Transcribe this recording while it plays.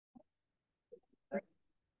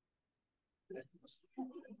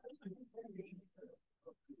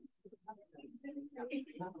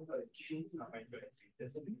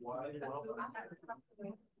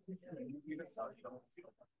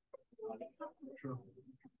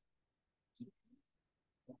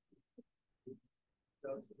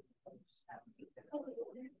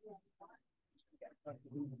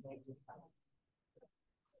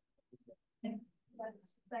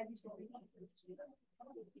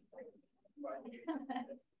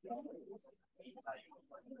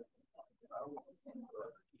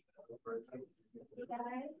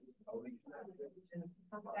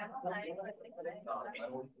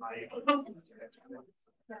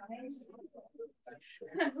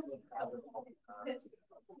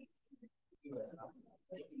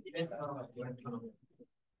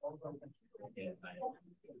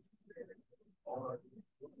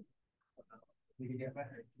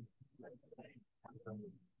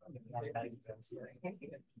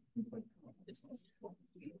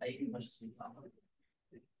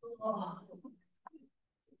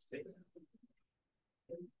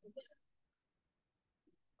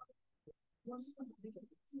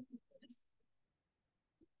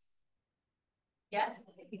Yes.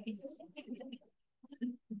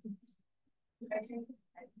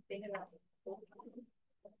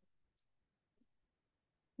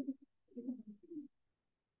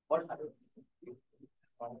 What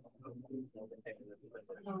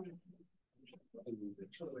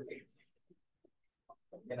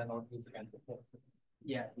can I not use the cancel?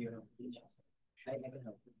 Yeah, you know. I can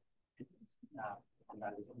help.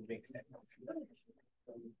 That is a big step.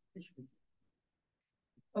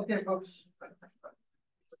 Okay, folks.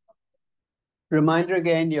 Reminder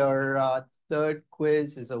again, your third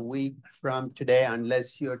quiz is a week from today,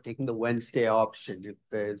 unless you're taking the Wednesday option. If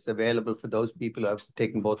it's available for those people who have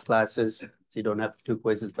taken both classes, so you don't have 2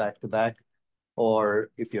 quizzes back to back, or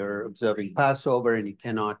if you're observing Passover and you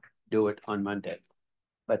cannot do it on Monday.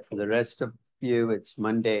 But for the rest of you, it's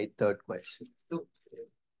Monday, third quiz. So,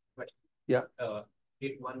 yeah.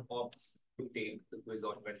 If one opts to take the quiz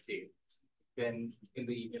on Wednesday, then in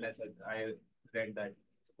the email I read that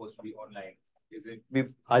it's supposed to be online. Is it?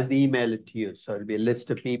 I'll email it to you. So it'll be a list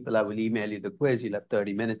of people. I will email you the quiz. You'll have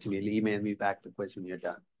 30 minutes and you'll email me back the quiz when you're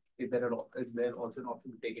done. Is there also an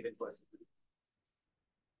option to take it in person?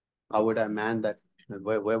 How would I man that?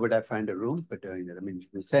 Where would I find a room for doing that? I mean,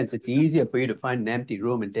 in a sense, it's easier for you to find an empty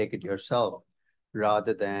room and take it yourself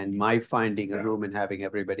rather than my finding a room and having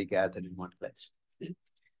everybody gathered in one place.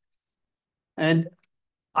 And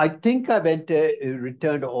I think I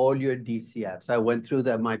returned all your DCFs. I went through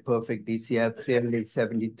my perfect DCF,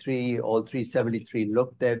 373, all 373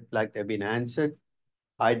 looked like they've been answered.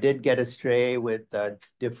 I did get astray with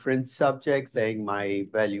different subjects saying my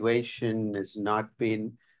valuation has not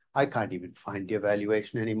been, I can't even find your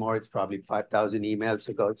valuation anymore. It's probably 5,000 emails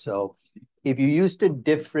ago. So if you used a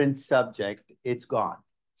different subject, it's gone.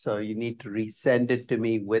 So you need to resend it to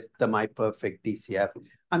me with my perfect DCF.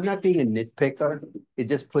 I'm not being a nitpicker. It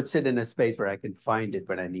just puts it in a space where I can find it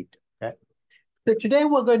when I need to, okay? So today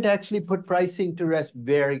we're going to actually put pricing to rest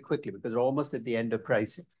very quickly because we're almost at the end of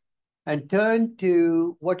pricing and turn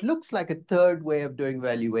to what looks like a third way of doing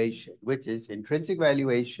valuation, which is intrinsic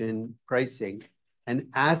valuation, pricing, and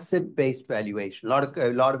asset-based valuation. A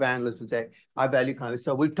lot of analysts will say, I value companies.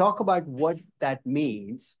 So we'll talk about what that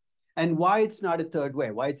means and why it's not a third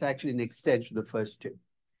way, why it's actually an extension of the first two.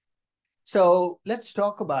 So let's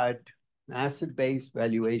talk about asset-based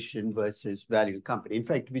valuation versus value a company. In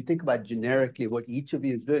fact, if you think about generically what each of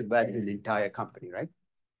you is doing, value an entire company, right?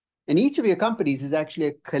 And each of your companies is actually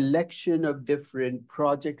a collection of different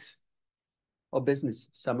projects or businesses.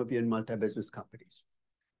 Some of you in multi-business companies.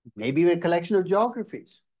 Maybe a collection of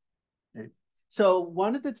geographies. Right? So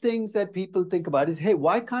one of the things that people think about is, hey,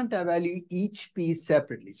 why can't I value each piece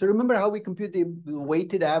separately? So remember how we compute the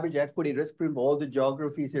weighted average equity risk premium of all the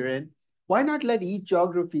geographies you're in? Why not let each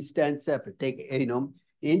geography stand separate? Take,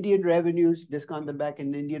 Indian revenues, discount them back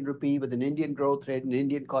in Indian rupee with an Indian growth rate, an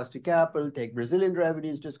Indian cost of capital, take Brazilian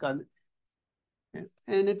revenues, discount.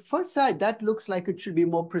 And at first sight, that looks like it should be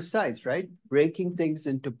more precise, right? Breaking things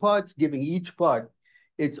into parts, giving each part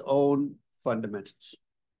its own fundamentals.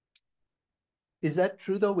 Is that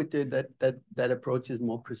true though? With that approach is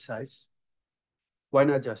more precise. Why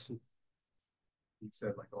not, Justin? You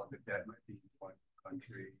said like all the debt might be one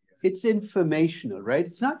country. It's informational, right?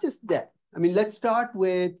 It's not just debt. I mean, let's start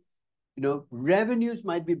with, revenues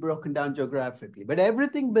might be broken down geographically, but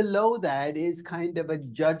everything below that is kind of a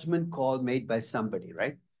judgment call made by somebody,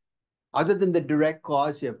 right? Other than the direct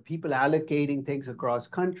cost, you have people allocating things across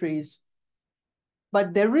countries.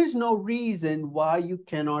 But there is no reason why you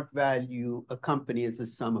cannot value a company as a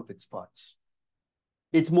sum of its parts.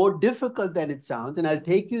 It's more difficult than it sounds, and I'll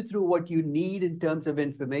take you through what you need in terms of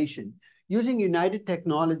information using United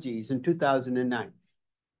Technologies in 2009.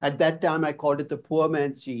 At that time, I called it the poor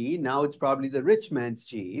man's GE. Now it's probably the rich man's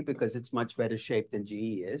GE because it's much better shape than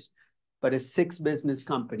GE is. But a 6-business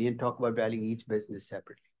company, and talk about valuing each business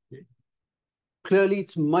separately. Clearly,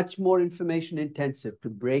 it's much more information intensive to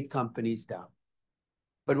break companies down.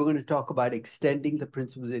 But we're going to talk about extending the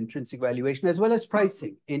principles of intrinsic valuation as well as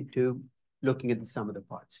pricing into looking at the sum of the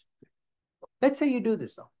parts. Let's say you do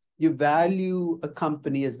this though. You value a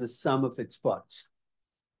company as the sum of its parts.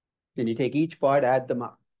 Then you take each part, add them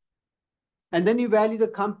up. And then you value the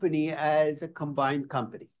company as a combined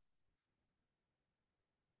company.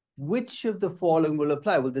 Which of the following will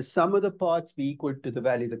apply? Will the sum of the parts be equal to the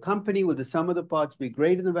value of the company? Will the sum of the parts be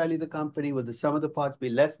greater than the value of the company? Will the sum of the parts be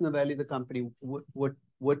less than the value of the company? What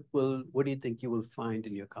do you think you will find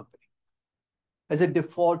in your company? As a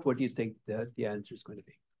default, what do you think the answer is going to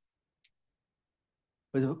be?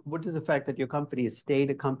 What does the fact that your company has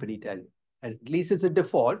stayed a company tell you? At least it's a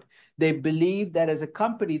default. They believe that as a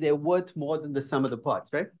company, they're worth more than the sum of the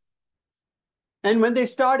parts, right? And when they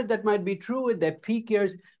started, that might be true in their peak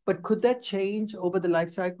years, but could that change over the life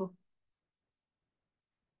cycle?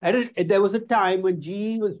 There was a time when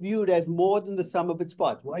GE was viewed as more than the sum of its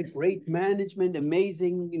parts. Why? Great management,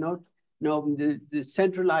 amazing, the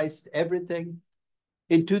centralized everything.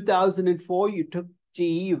 In 2004, you took GE,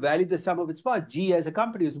 you valued the sum of its parts. GE as a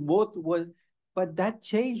company but that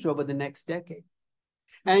changed over the next decade.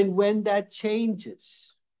 And when that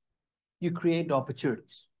changes, you create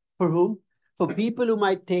opportunities. For whom? For people who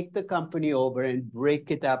might take the company over and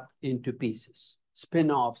break it up into pieces,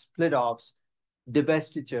 spin-offs, split-offs,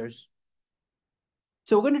 divestitures.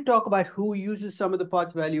 So we're going to talk about who uses sum of the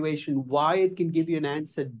parts valuation, why it can give you an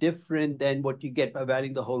answer different than what you get by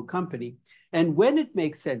valuing the whole company, and when it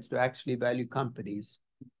makes sense to actually value companies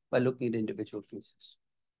by looking at individual pieces.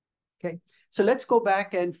 Okay, so let's go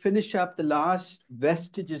back and finish up the last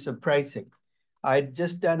vestiges of pricing. I'd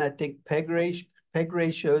just done, I think, PEG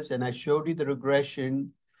ratios, and I showed you the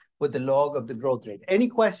regression with the log of the growth rate. Any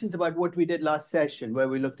questions about what we did last session where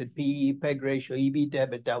we looked at PE, PEG ratio, EV to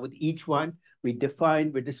EBITDA? With each one, we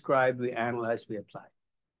defined, we described, we analyzed, we applied.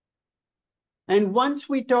 And once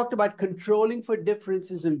we talked about controlling for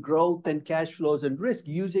differences in growth and cash flows and risk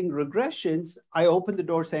using regressions, I opened the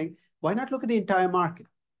door saying, why not look at the entire market?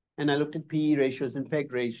 And I looked at PE ratios and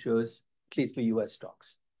PEG ratios, at least for US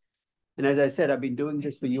stocks. And as I said, I've been doing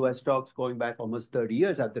this for US stocks going back almost 30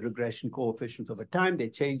 years. I have the regression coefficients over time. They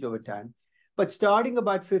change over time. But starting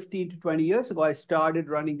about 15 to 20 years ago, I started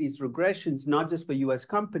running these regressions, not just for US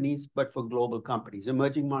companies, but for global companies,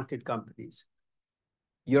 emerging market companies,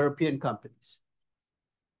 European companies.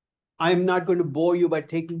 I'm not going to bore you by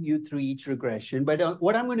taking you through each regression, but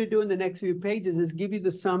what I'm going to do in the next few pages is give you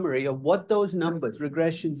the summary of what those numbers,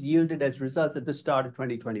 regressions, yielded as results at the start of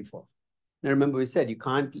 2024. Now, remember we said you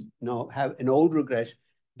can't have an old regression.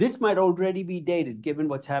 This might already be dated given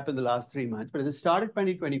what's happened the last 3 months, but at the start of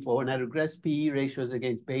 2024, when I regressed PE ratios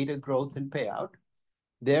against beta growth and payout,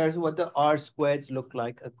 there's what the R-squareds look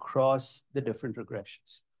like across the different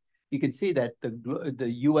regressions. You can see that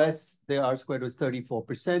the US, the R-squared was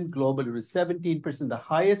 34%, global it was 17%. The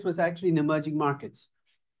highest was actually in emerging markets.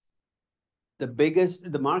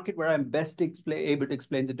 The market where I'm best able to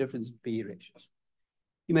explain the difference in PE ratios.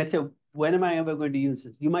 You might say, when am I ever going to use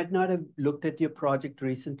this? You might not have looked at your project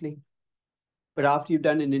recently, but after you've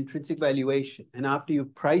done an intrinsic valuation and after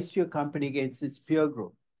you've priced your company against its peer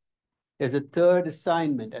group, there's a third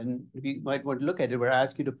assignment, and you might want to look at it where I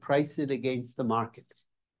ask you to price it against the market.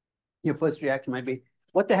 Your first reaction might be,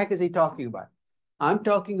 what the heck is he talking about? I'm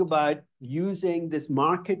talking about using this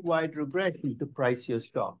market-wide regression to price your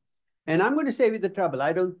stock. And I'm going to save you the trouble.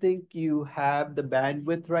 I don't think you have the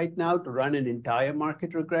bandwidth right now to run an entire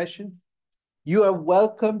market regression. You are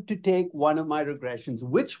welcome to take one of my regressions.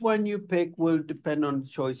 Which one you pick will depend on the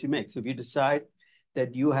choice you make. So if you decide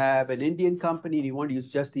that you have an Indian company and you want to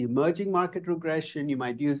use just the emerging market regression, you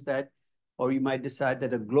might use that. Or you might decide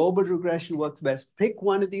that a global regression works best. Pick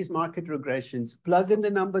one of these market regressions, plug in the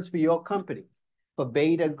numbers for your company for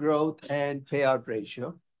beta growth and payout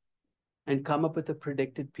ratio, and come up with a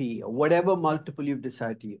predicted PE or whatever multiple you've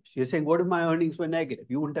decided to use. You're saying, what if my earnings were negative?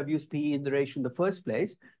 You wouldn't have used PE in the ratio in the first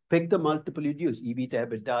place. Pick the multiple you'd use, EV to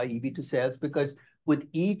EBITDA, EV to sales, because with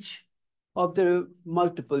each of the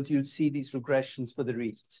multiples, you'll see these regressions for the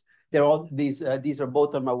reasons. They're all these are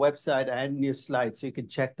both on my website and in your slides, so you can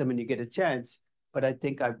check them when you get a chance. But I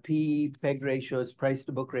think I've PE, PEG ratios, price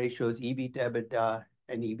to book ratios, EV to EBITDA,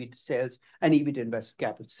 and EV to sales, and EV to invested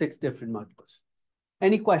capital, 6 different multiples.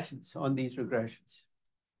 Any questions on these regressions?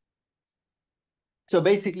 So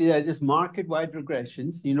basically, they're just market-wide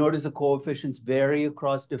regressions. You notice the coefficients vary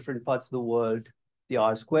across different parts of the world. The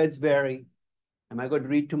R-squareds vary. Am I going to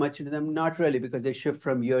read too much into them? Not really, because they shift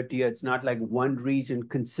from year to year. It's not like one region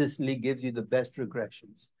consistently gives you the best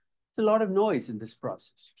regressions. There's a lot of noise in this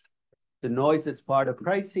process. The noise that's part of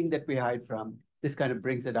pricing that we hide from, this kind of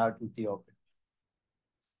brings it out into the open.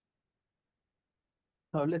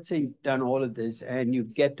 So let's say you've done all of this and you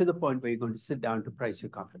get to the point where you're going to sit down to price your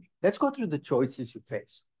company. Let's go through the choices you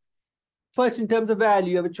face. First, in terms of value,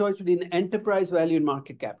 you have a choice between enterprise value and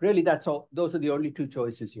market cap. Really, that's all. Those are the only two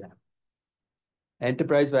choices you have.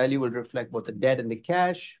 Enterprise value will reflect both the debt and the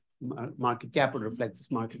cash. Market cap will reflect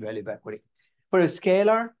this market value of equity. For a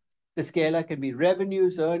scalar, the scalar can be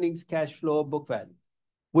revenues, earnings, cash flow, book value.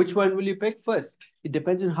 Which one will you pick first? It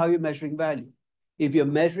depends on how you're measuring value. If you're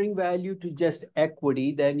measuring value to just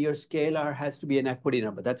equity, then your scalar has to be an equity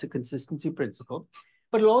number. That's a consistency principle.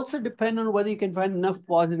 But it'll also depend on whether you can find enough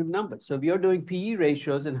positive numbers. So if you're doing PE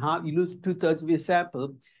ratios and how you lose 2/3 of your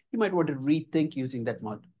sample, you might want to rethink using that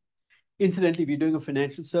multiple. Incidentally, if you're doing a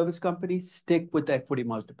financial service company, stick with equity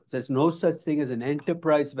multiples. There's no such thing as an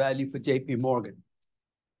enterprise value for JP Morgan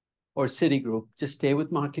or Citigroup. Just stay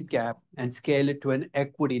with market cap and scale it to an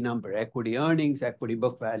equity number, equity earnings, equity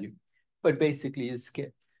book value. But basically, it's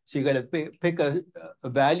scale. So you got to pick a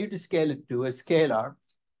value to scale it to, a scalar.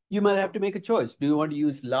 You might have to make a choice. Do you want to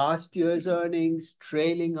use last year's earnings,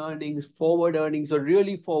 trailing earnings, forward earnings, or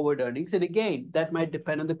really forward earnings? And again, that might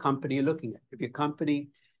depend on the company you're looking at. If your company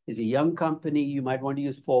is a young company, you might want to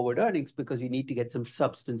use forward earnings because you need to get some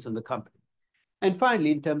substance on the company. And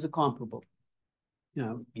finally, in terms of comparable,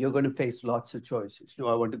 you're going to face lots of choices. Do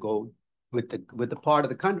I want to go with the part of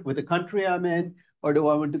the country, with the country I'm in, or do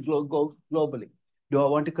I want to go globally? Do I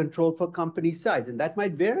want to control for company size? And that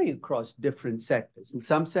might vary across different sectors. In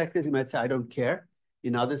some sectors, you might say, I don't care.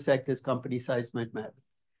 In other sectors, company size might matter.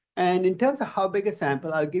 And in terms of how big a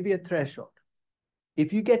sample, I'll give you a threshold.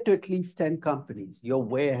 If you get to at least 10 companies, you're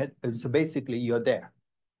way ahead. So basically, you're there.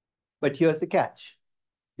 But here's the catch.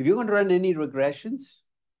 If you're going to run any regressions,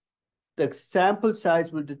 the sample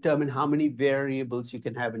size will determine how many variables you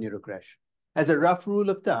can have in your regression. As a rough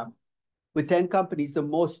rule of thumb, with 10 companies, the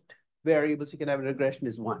most variables you can have in regression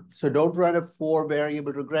is 1. So don't run a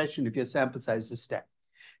 4-variable regression if your sample size is 10.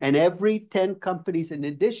 And every 10 companies, in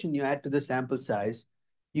addition, you add to the sample size,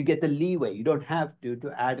 you get the leeway. You don't have to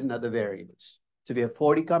add another variables. So if you have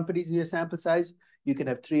 40 companies in your sample size, you can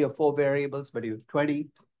have 3 or 4 variables, but if you have 20,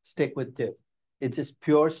 stick with 2. It's just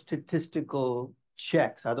pure statistical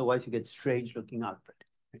checks. Otherwise, you get strange looking output.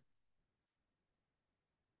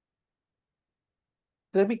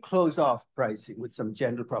 Let me close off pricing with some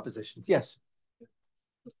general propositions. Yes.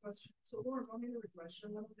 Good question. So we're running the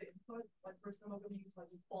regression. One of the input, like for example, when you use like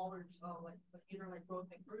forward, like either like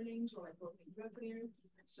growth in earnings or like growth in revenue.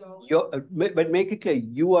 So but make it clear,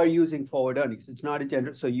 you are using forward earnings. It's not a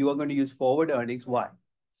general. So you are going to use forward earnings. Why?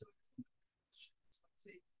 So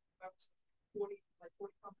say 40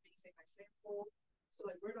 companies in my sample. So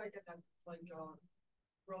like where do I get that like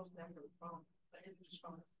growth number from? Like is it just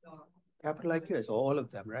from Capital IQ is all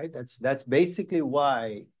of them, right? That's basically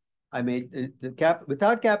why I made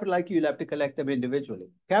without capital IQ, you'll have to collect them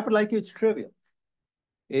individually. Capital IQ, it's trivial.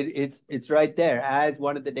 It's right there as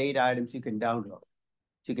one of the data items you can download.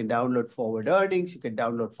 So you can download forward earnings, you can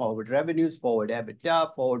download forward revenues, forward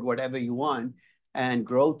EBITDA, forward whatever you want, and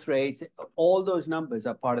growth rates. All those numbers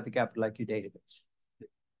are part of the Capital IQ database.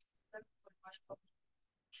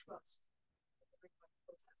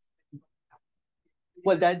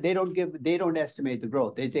 Well, they don't estimate the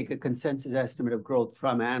growth. They take a consensus estimate of growth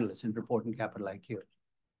from analysts and report in Capital IQ.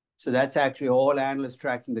 So that's actually all analysts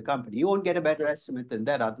tracking the company. You won't get a better estimate than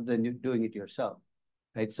that other than you doing it yourself,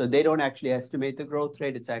 right? So they don't actually estimate the growth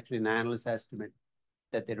rate. It's actually an analyst estimate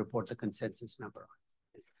that they report the consensus number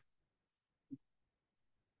on.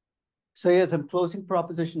 So here's some closing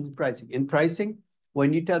propositions in pricing. In pricing,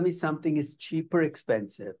 when you tell me something is cheap or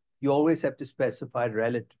expensive, you always have to specify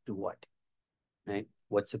relative to what. Right?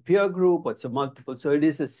 What's a peer group? What's a multiple? So it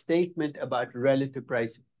is a statement about relative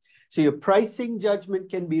pricing. So your pricing judgment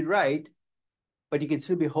can be right, but you can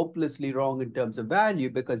still be hopelessly wrong in terms of value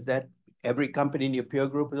because that every company in your peer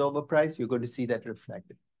group is overpriced. You're going to see that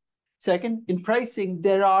reflected. Second, in pricing,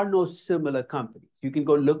 there are no similar companies. You can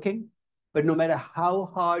go looking, but no matter how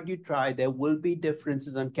hard you try, there will be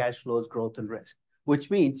differences on cash flows, growth, and risk, which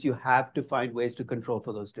means you have to find ways to control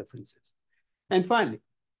for those differences. And finally,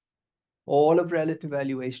 all of relative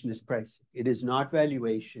valuation is pricing. It is not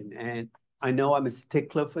valuation. And I know I'm a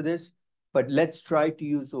stickler for this, but let's try to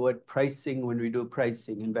use the word pricing when we do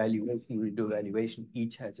pricing and valuation when we do valuation.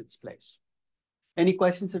 Each has its place. Any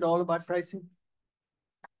questions at all about pricing?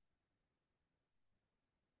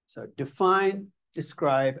 So define,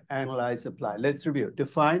 describe, analyze, apply. Let's review.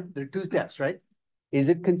 Define, there are two tests, right? Is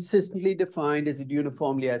it consistently defined? Is it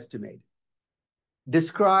uniformly estimated?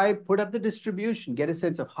 Describe, put up the distribution, get a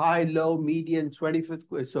sense of high, low, median,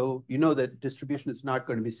 25th. So you know that distribution is not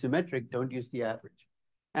going to be symmetric. Don't use the average.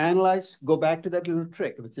 Analyze, go back to that little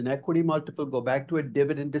trick. If it's an equity multiple, go back to a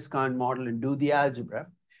dividend discount model and do the algebra.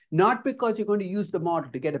 Not because you're going to use the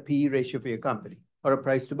model to get a PE ratio for your company or a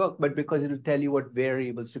price to book, but because it'll tell you what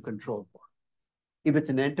variables to control for. If it's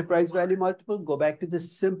an enterprise value multiple, go back to the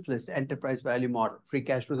simplest enterprise value model. Free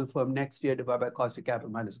cash flow of the firm next year divided by cost of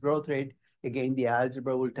capital minus growth rate. Again, the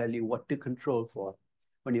algebra will tell you what to control for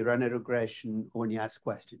when you run a regression or when you ask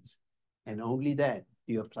questions. And only then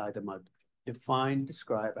do you apply the multiple. Define,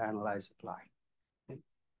 describe, analyze, apply. Okay.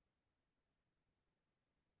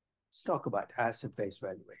 Let's talk about asset-based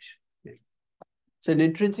valuation. Okay. So in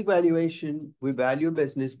intrinsic valuation, we value a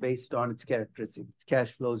business based on its characteristics, its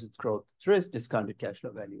cash flows, its growth, its risk, discounted cash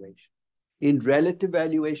flow valuation. In relative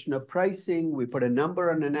valuation of pricing, we put a number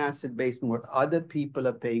on an asset based on what other people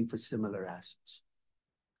are paying for similar assets.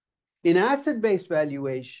 In asset-based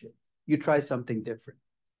valuation, you try something different.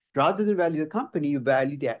 Rather than value the company, you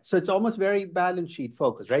value the asset. So it's almost very balance sheet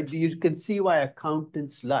focused, right? You can see why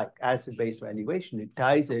accountants like asset-based valuation. It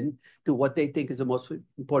ties in to what they think is the most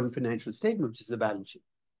important financial statement, which is the balance sheet.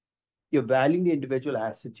 You're valuing the individual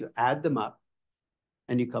assets, you add them up,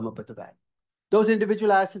 and you come up with a value. Those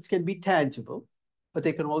individual assets can be tangible, but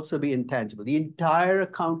they can also be intangible. The entire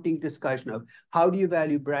accounting discussion of how do you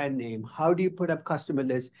value brand name, how do you put up customer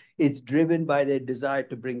lists, is driven by their desire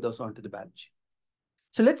to bring those onto the balance sheet.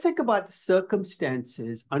 So let's think about the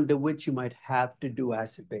circumstances under which you might have to do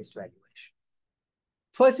asset-based valuation.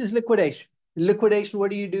 First is liquidation. In liquidation,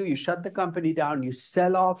 what do? You shut the company down, you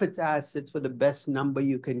sell off its assets for the best number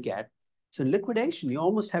you can get. So in liquidation, you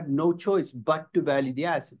almost have no choice but to value the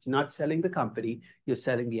assets. You're not selling the company, you're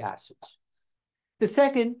selling the assets. The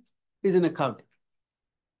second is in accounting.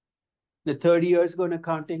 The 30 years ago in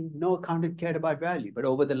accounting, no accountant cared about value. But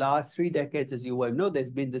over the last 3 decades, as you well know,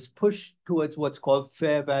 there's been this push towards what's called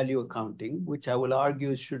fair value accounting, which I will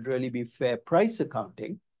argue should really be fair price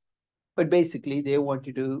accounting. But basically, they want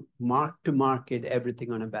you to mark to market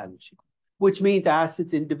everything on a balance sheet, which means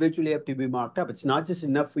assets individually have to be marked up. It's not just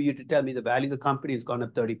enough for you to tell me the value of the company has gone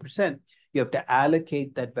up 30%. You have to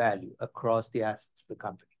allocate that value across the assets of the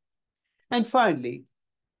company. And finally,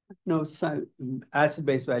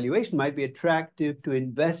 asset-based valuation might be attractive to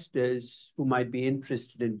investors who might be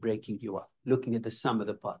interested in breaking you up, looking at the sum of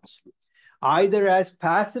the parts. Either as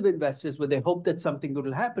passive investors where they hope that something good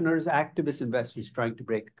will happen, or as activist investors trying to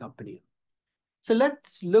break a company up. So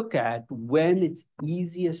let's look at when it's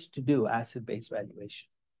easiest to do asset-based valuation.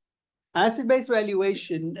 Asset-based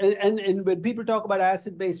valuation, and when people talk about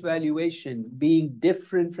asset-based valuation being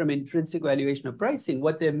different from intrinsic valuation of pricing,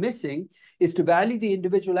 what they're missing is to value the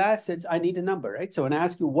individual assets, I need a number, right? So when I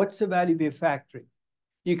ask you, what's the value of your factory?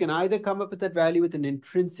 You can either come up with that value with an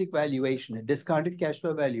intrinsic valuation, a discounted cash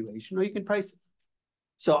flow valuation, or you can price it.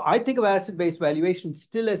 So I think of asset-based valuation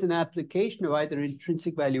still as an application of either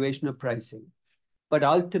intrinsic valuation or pricing. But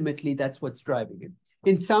ultimately, that's what's driving it.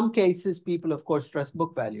 In some cases, people, of course, trust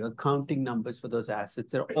book value, accounting numbers for those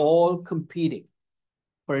assets. They're all competing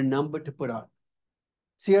for a number to put on.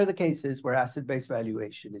 So here are the cases where asset-based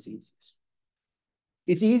valuation is easiest.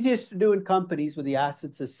 It's easiest to do in companies where the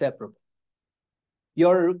assets are separable.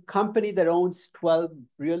 Your company that owns 12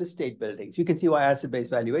 real estate buildings, you can see why asset-based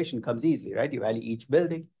valuation comes easily, right? You value each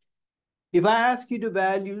building. If I ask you to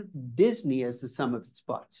value Disney as the sum of its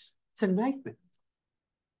parts, it's a nightmare.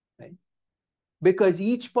 Right? Because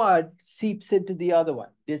each part seeps into the other one.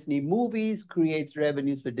 Disney movies creates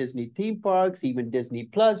revenues for Disney theme parks. Even Disney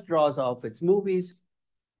Plus draws off its movies.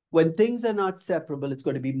 When things are not separable, it's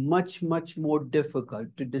going to be much, much more difficult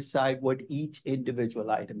to decide what each individual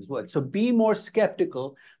item is worth. So be more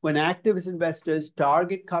skeptical when activist investors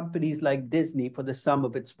target companies like Disney for the sum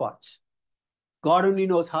of its parts. God only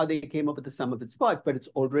knows how they came up with the sum of its parts, but it's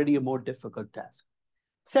already a more difficult task.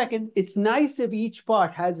 Second, it's nice if each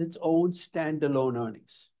part has its own standalone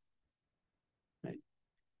earnings. Right?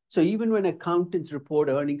 So even when accountants report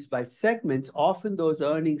earnings by segments, often those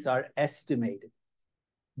earnings are estimated.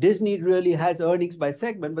 Disney really has earnings by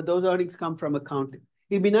segment, but those earnings come from accounting.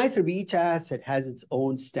 It'd be nice if each asset has its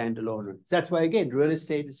own standalone earnings. That's why, again, real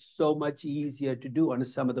estate is so much easier to do on a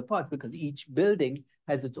sum of the parts because each building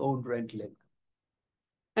has its own rental income.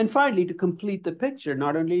 And finally, to complete the picture,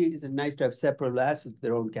 not only is it nice to have separate assets with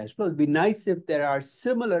their own cash flows, it'd be nice if there are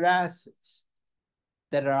similar assets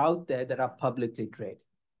that are out there that are publicly traded,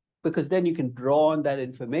 because then you can draw on that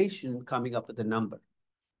information coming up with a number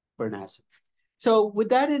for an asset. So with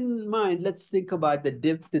that in mind, let's think about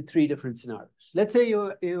the three different scenarios. Let's say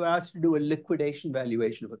you're asked to do a liquidation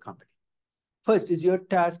valuation of a company. First, is your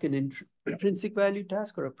task an intrinsic value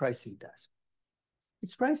task or a pricing task?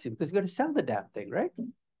 It's pricing because you got to sell the damn thing, right?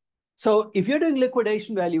 So if you're doing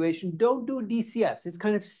liquidation valuation, don't do DCFs. It's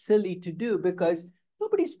kind of silly to do because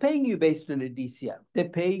nobody's paying you based on a DCF. They're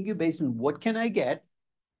paying you based on what can I get,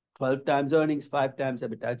 12 times earnings, 5 times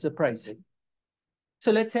EBITDA. That's the pricing.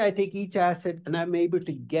 So let's say I take each asset and I'm able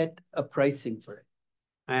to get a pricing for it.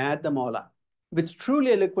 I add them all up. If it's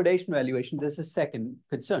truly a liquidation valuation, there's a second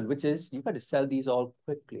concern, which is you've got to sell these all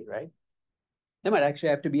quickly, right? There might actually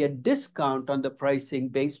have to be a discount on the pricing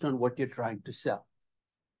based on what you're trying to sell.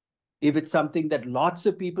 If it's something that lots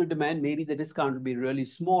of people demand, maybe the discount will be really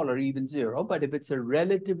small or even zero. But if it's a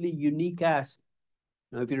relatively unique asset,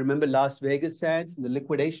 now if you remember Las Vegas Sands and the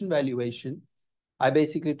liquidation valuation, I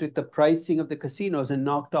basically took the pricing of the casinos and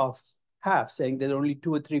knocked off half, saying there are only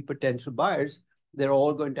 2 or 3 potential buyers. They're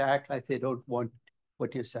all going to act like they don't want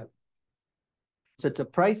what you're selling. So it's a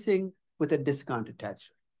pricing with a discount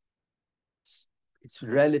attached. It's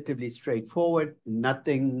relatively straightforward.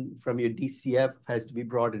 Nothing from your DCF has to be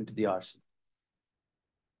brought into the arsenal.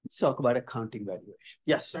 Let's talk about accounting valuation.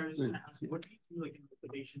 Yes. So I was going to ask, what do you do like in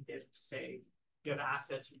liquidation if, say, you have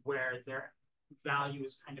assets where their value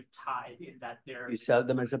is kind of tied in that they're... You sell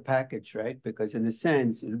them as a package, right? Because in a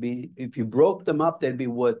sense, it'll be, if you broke them up, they'd be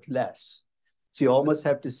worth less. So you almost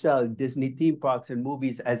have to sell Disney theme parks and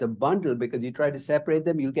movies as a bundle because you try to separate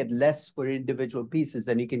them, you'll get less for individual pieces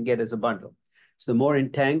than you can get as a bundle. So the more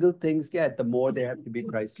entangled things get, the more they have to be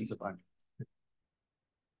priced as a bundle.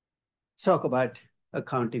 Let's talk about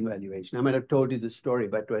accounting valuation. I might have told you the story,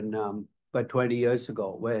 but when about 20 years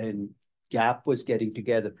ago, when Gap was getting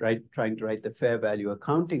together, right, trying to write the fair value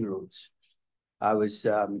accounting rules,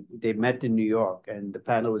 they met in New York and the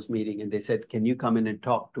panel was meeting and they said, can you come in and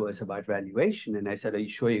talk to us about valuation? And I said, are you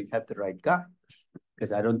sure you have the right guy?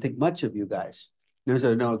 Because I don't think much of you guys. No,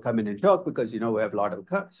 so no, come in and talk because, you know, we have a lot of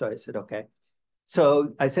accounts. So I said, okay.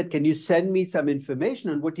 So I said, can you send me some information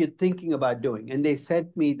on what you're thinking about doing? And they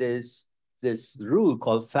sent me this rule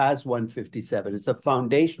called FAS 157. It's a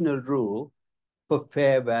foundational rule for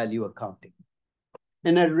fair value accounting.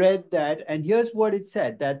 And I read that, and here's what it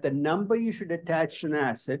said, that the number you should attach to an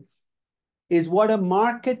asset is what a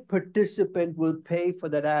market participant will pay for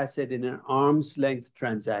that asset in an arm's length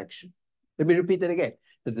transaction. Let me repeat that again.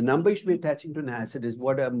 That the number you should be attaching to an asset is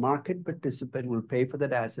what a market participant will pay for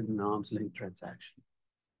that asset in an arm's length transaction.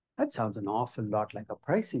 That sounds an awful lot like a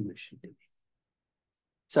pricing machine to me.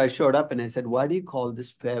 So I showed up and I said, why do you call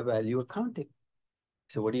this fair value accounting?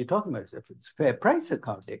 So what are you talking about? If it's fair price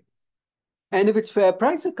accounting. And if it's fair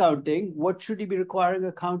price accounting, what should you be requiring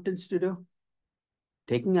accountants to do?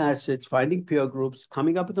 Taking assets, finding peer groups,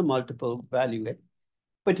 coming up with a multiple, valuing it.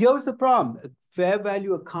 But here's the problem. Fair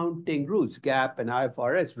value accounting rules, GAAP and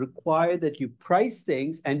IFRS, require that you price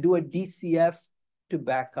things and do a DCF to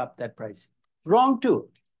back up that pricing. Wrong too.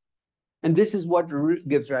 And this is what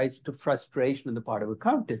gives rise to frustration on the part of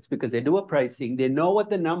accountants because they do a pricing, they know what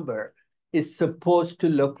the number is supposed to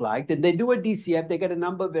look like. Then they do a DCF, they get a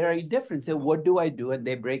number very different. So what do I do? And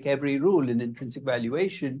they break every rule in intrinsic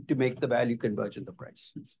valuation to make the value converge on the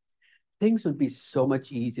price. Things would be so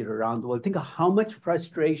much easier around the world. Think of how much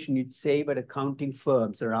frustration you'd save at accounting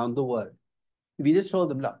firms around the world. If you just told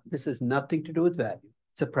them, look, this has nothing to do with value.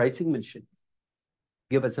 It's a pricing machine.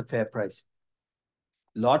 Give us a fair price.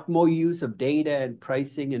 A lot more use of data and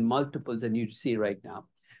pricing and multiples than you see right now.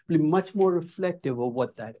 Will be much more reflective of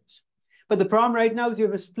what that is. But the problem right now is you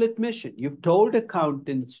have a split mission. You've told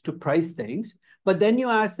accountants to price things, but then you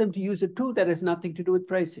ask them to use a tool that has nothing to do with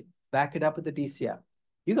pricing. Back it up with the DCF.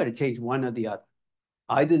 You got to change one or the other.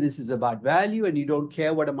 Either this is about value and you don't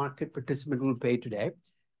care what a market participant will pay today,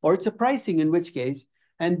 or it's a pricing, in which case,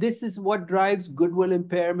 and this is what drives goodwill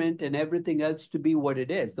impairment and everything else to be what it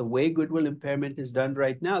is. The way goodwill impairment is done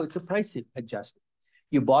right now, it's a pricing adjustment.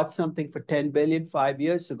 You bought something for 10 billion 5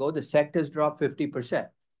 years ago, the sector's dropped 50%.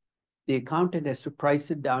 The accountant has to price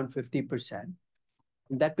it down 50%.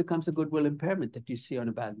 And that becomes a goodwill impairment that you see on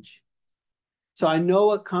a balance sheet. So I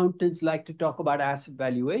know accountants like to talk about asset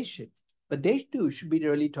valuation, but they too should be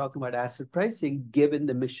really talking about asset pricing given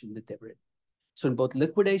the mission that they're in. So in both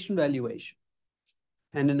liquidation valuation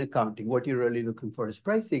and in accounting, what you're really looking for is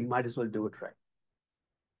pricing, might as well do it right.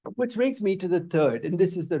 Which brings me to the third, and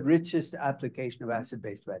this is the richest application of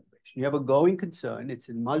asset-based valuation. You have a going concern, it's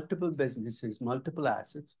in multiple businesses, multiple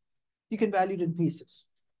assets. You can value it in pieces.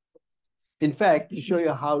 In fact, to show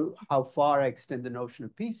you how far I extend the notion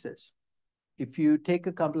of pieces, if you take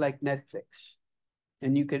a company like Netflix,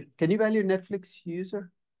 and can you value a Netflix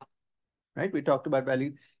user? right? We talked about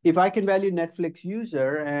value. If I can value Netflix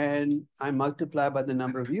user and I multiply by the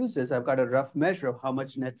number of users, I've got a rough measure of how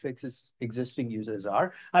much Netflix's existing users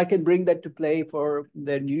are. I can bring that to play for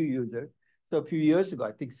their new user. So a few years ago,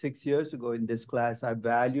 I think 6 years ago in this class, I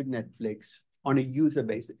valued Netflix on a user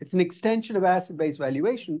basis. It's an extension of asset-based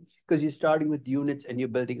valuation because you're starting with units and you're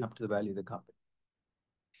building up to the value of the company.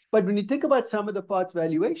 But when you think about some of the parts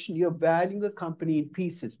valuation, you're valuing a company in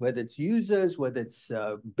pieces, whether it's users, whether it's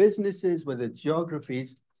businesses, whether it's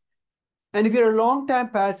geographies. And if you're a long-time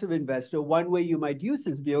passive investor, one way you might use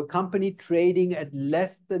this, if you're a company trading at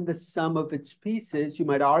less than the sum of its pieces, you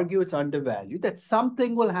might argue it's undervalued, that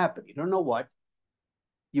something will happen. You don't know what.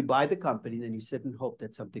 You buy the company, then you sit and hope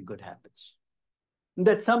that something good happens. And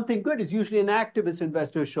that something good is usually an activist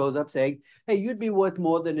investor who shows up saying, hey, you'd be worth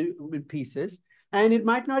more than in pieces. And it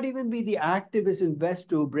might not even be the activist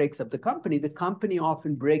investor who breaks up the company. The company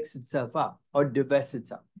often breaks itself up or divests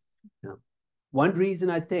itself. Now, one reason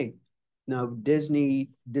I think now Disney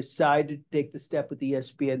decided to take the step with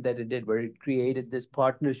ESPN that it did, where it created this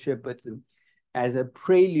partnership with them as a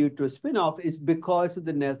prelude to a spinoff, is because of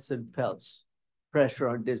the Nelson Peltz pressure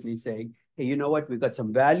on Disney saying, hey, you know what? We've got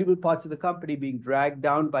some valuable parts of the company being dragged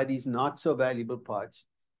down by these not so valuable parts.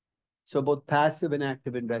 So both passive and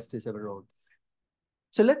active investors have a role.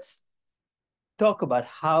 So let's talk about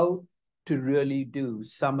how to really do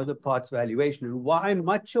sum of the parts valuation and why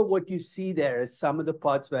much of what you see there as sum of the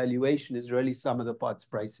parts valuation is really sum of the parts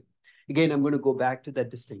pricing. Again, I'm going to go back to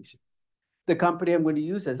that distinction. The company I'm going to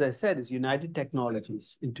use, as I said, is United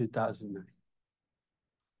Technologies in 2009.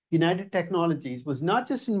 United Technologies was not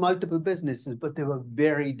just in multiple businesses, but they were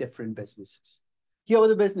very different businesses. Here were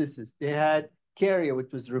the businesses. They had Carrier,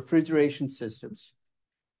 which was refrigeration systems.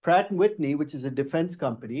 Pratt & Whitney, which is a defense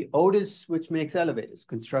company. Otis, which makes elevators,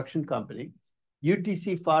 construction company.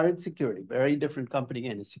 UTC Fire and Security, very different company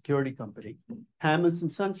again, a security company. Hamilton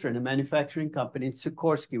Sundstrand, a manufacturing company. And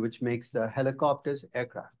Sikorsky, which makes the helicopters,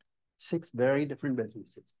 aircraft. 6 very different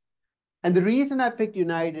businesses. And the reason I picked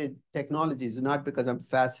United Technologies is not because I'm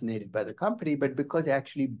fascinated by the company, but because I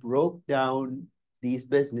actually broke down these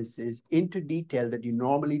businesses into detail that you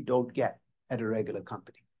normally don't get at a regular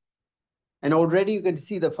company. And already you can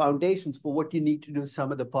see the foundations for what you need to do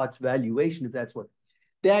some of the parts valuation, if that's what.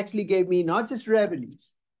 They actually gave me not just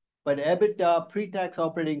revenues, but EBITDA, pre-tax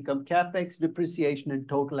operating income, CapEx, depreciation, and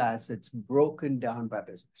total assets broken down by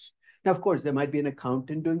business. Now, of course, there might be an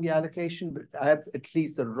accountant doing the allocation, but I have at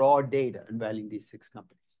least the raw data in valuing these 6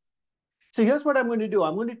 companies. So here's what I'm going to do.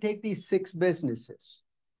 I'm going to take these 6 businesses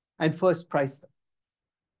and first price them.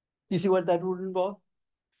 You see what that would involve?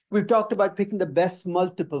 We've talked about picking the best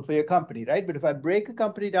multiple for your company, right? But if I break a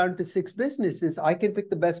company down into 6 businesses, I can pick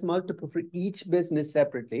the best multiple for each business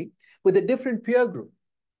separately with a different peer group.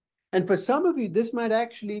 And for some of you, this might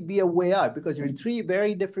actually be a way out because you're in 3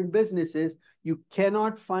 very different businesses. You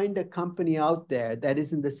cannot find a company out there that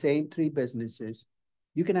is in the same 3 businesses.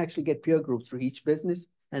 You can actually get peer groups for each business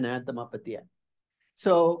and add them up at the end.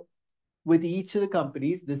 So with each of the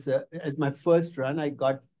companies, this as my first run, I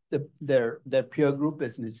got their peer group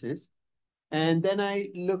businesses. And then I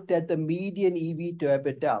looked at the median EV to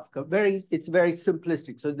EBITDA. It's very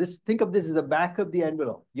simplistic. So think of this as a back of the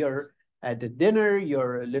envelope. You're at a dinner,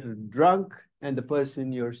 you're a little drunk, and the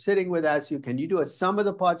person you're sitting with asks you, can you do a sum of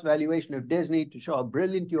the parts valuation of Disney to show how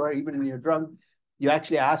brilliant you are even when you're drunk? You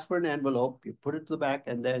actually ask for an envelope, you put it to the back,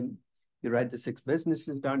 and then you write the 6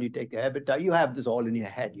 businesses down, you take the EBITDA. You have this all in your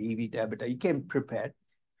head, your EV to EBITDA. You came prepared.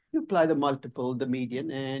 You apply the multiple, the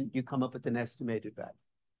median, and you come up with an estimated value.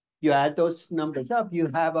 You add those numbers up,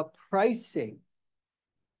 you have a pricing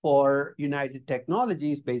for United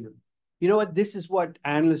Technologies based on, you know what, this is what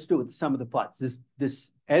analysts do with the sum of the parts.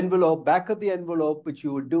 This envelope, back of the envelope, which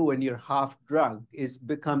you would do when you're half drunk,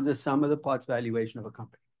 becomes a sum of the parts valuation of a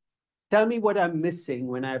company. Tell me what I'm missing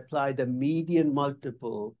when I apply the median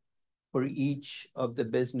multiple for each of the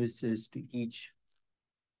businesses to each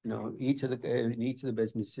of the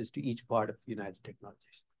businesses to each part of United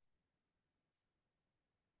Technologies.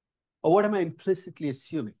 Or what am I implicitly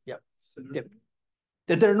assuming? Yeah.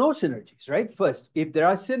 That there are no synergies, right? First, if there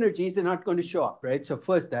are synergies, they're not going to show up, right? So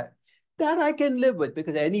first that I can live with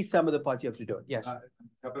because any sum of the parts you have to do it. Yes.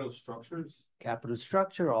 Capital structures. Capital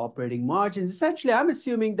structure, operating margins. Essentially, I'm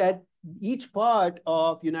assuming that each part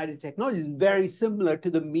of United Technologies is very similar to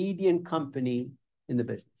the median company in the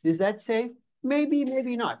business. Is that safe? Maybe,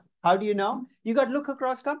 maybe not. How do you know? You got to look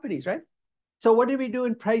across companies, right? So what do we do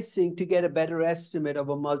in pricing to get a better estimate of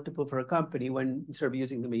a multiple for a company when instead of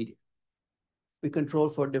using the median? We control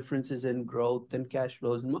for differences in growth and cash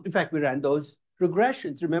flows. In fact, we ran those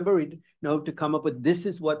regressions. Remember, to come up with this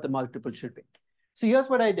is what the multiple should be. So here's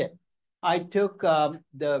what I did. I took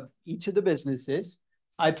each of the businesses.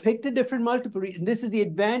 I picked a different multiple. And this is the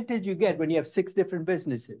advantage you get when you have 6 different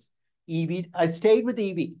businesses. EV, I stayed with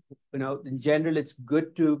EV. You know, in general, it's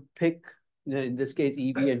good to pick, in this case,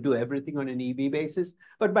 EV and do everything on an EV basis.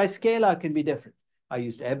 But by scale out can be different. I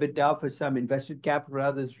used EBITDA for some, invested capital for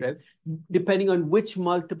others, depending on which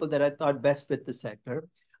multiple that I thought best fit the sector.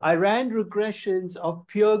 I ran regressions of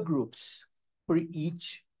peer groups for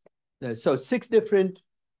each. So 6 different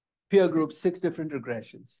peer groups, 6 different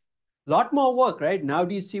regressions. A lot more work, right? Now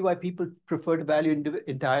do you see why people prefer to value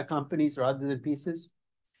entire companies rather than pieces?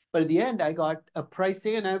 But at the end, I got a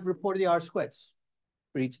pricing and I've reported the R-squares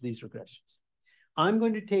for each of these regressions. I'm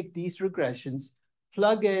going to take these regressions,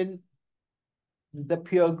 plug in the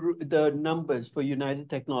peer group, the numbers for United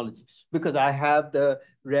Technologies, because I have the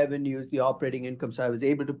revenues, the operating income, so I was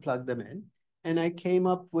able to plug them in. And I came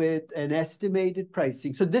up with an estimated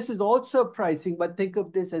pricing. So this is also pricing, but think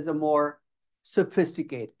of this as a more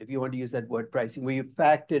sophisticated, if you want to use that word, pricing, where you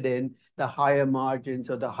factored in the higher margins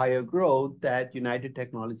or the higher growth that United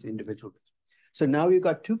Technologies individual. So now you've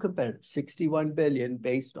got 2 competitors, 61 billion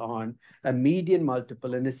based on a median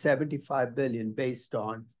multiple and a 75 billion based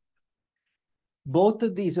on. Both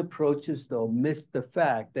of these approaches, though, miss the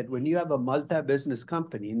fact that when you have a multi-business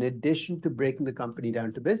company, in addition to breaking the company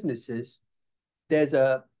down to businesses, there's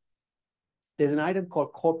an item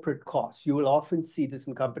called corporate costs. You will often see this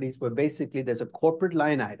in companies where basically there's a corporate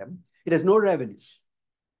line item. It has no revenues,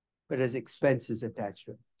 but it has expenses attached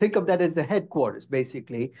to it. Think of that as the headquarters,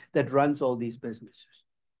 basically, that runs all these businesses.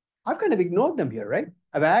 I've kind of ignored them here, right?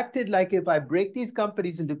 I've acted like if I break these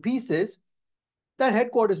companies into pieces, that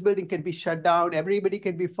headquarters building can be shut down, everybody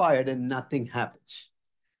can be fired, and nothing happens.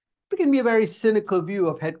 It can be a very cynical view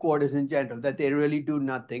of headquarters in general, that they really do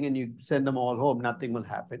nothing and you send them all home, nothing will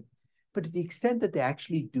happen. But to the extent that they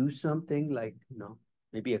actually do something like,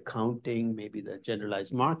 maybe accounting, maybe the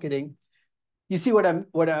generalized marketing, you see what I'm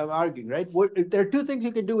arguing, right? There are 2 things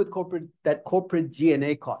you can do with corporate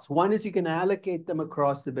G&A costs. One is you can allocate them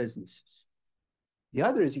across the businesses. The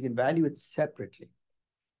other is you can value it separately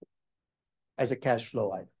as a cash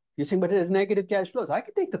flow item. You're saying, but it has negative cash flows. I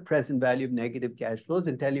can take the present value of negative cash flows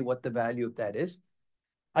and tell you what the value of that is.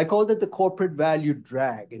 I call that the corporate value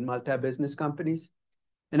drag in multi-business companies.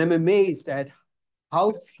 And I'm amazed at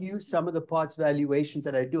how few some of the parts valuations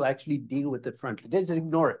that I do actually deal with it frontally. They just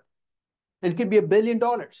ignore it. And it can be $1 billion.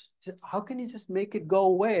 How can you just make it go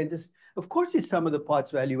away? And just, of course, some of the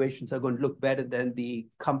parts valuations are going to look better than the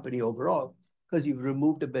company overall because you've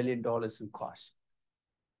removed $1 billion in costs.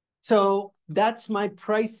 So that's my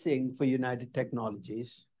pricing for United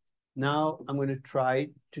Technologies. Now I'm going to try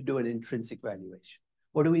to do an intrinsic valuation.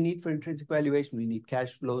 What do we need for intrinsic valuation? We need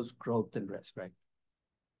cash flows, growth, and risk, right?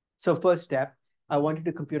 So first step, I wanted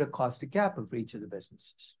to compute a cost of capital for each of the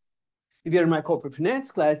businesses. If you're in my corporate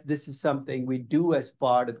finance class, this is something we do as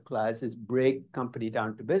part of the class, is break company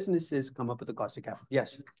down to businesses, come up with a cost of capital.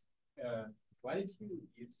 Yes? Why did you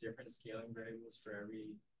use different scaling variables for every...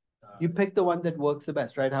 You pick the one that works the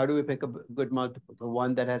best, right? How do we pick a good multiple? The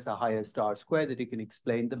one that has the highest R-square that you can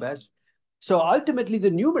explain the best. So ultimately,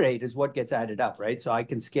 the numerator is what gets added up, right? So I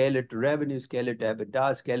can scale it to revenue, scale it to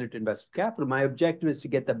EBITDA, scale it to invested capital. My objective is to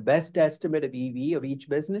get the best estimate of EV of each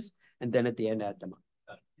business, and then at the end, add them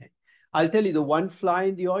up. Okay. I'll tell you, the one fly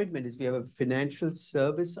in the ointment is we have a financial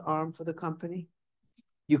service arm for the company.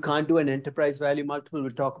 You can't do an enterprise value multiple.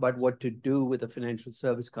 We'll talk about what to do with a financial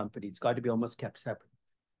service company. It's got to be almost kept separate.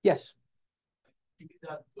 Yes? You do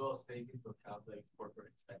that, those take into account like corporate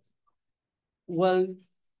expenses. Well,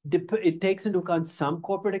 it takes into account some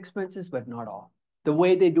corporate expenses, but not all. The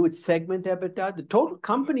way they do it, segment EBITDA, the total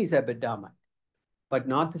company's EBITDA might, but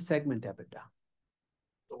not the segment EBITDA.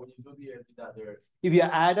 So when you do the EBITDA, if you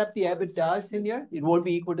add up the EBITDAs in here, it won't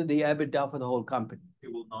be equal to the EBITDA for the whole company.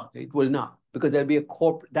 It will not. It will not, because there'll be a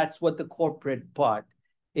corporate. That's what the corporate part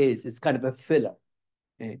is. It's kind of a filler.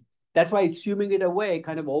 Okay? That's why assuming it away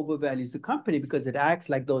kind of overvalues the company, because it acts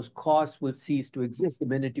like those costs will cease to exist the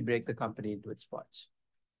minute you break the company into its parts.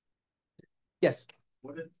 Yes?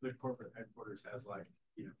 What if the corporate headquarters has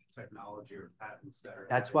technology or patents that are...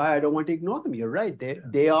 That's why I don't want to ignore them. You're right.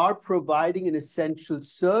 They are providing an essential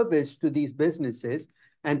service to these businesses,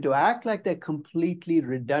 and to act like they're completely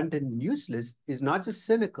redundant and useless is not just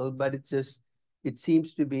cynical, but it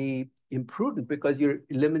seems to be imprudent because you're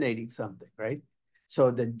eliminating something, right? So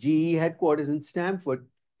the GE headquarters in Stamford,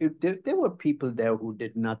 there were people there who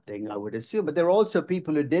did nothing, I would assume, but there are also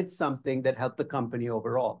people who did something that helped the company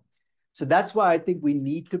overall. So that's why I think we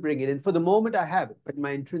need to bring it in. For the moment, I have it, but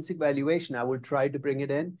my intrinsic valuation, I will try to bring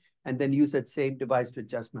it in and then use that same device to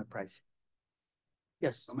adjust my pricing.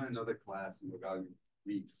 Yes? I'm in another class and the value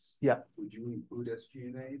REITs. Yeah. Would you include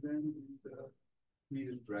SG&A then? REIT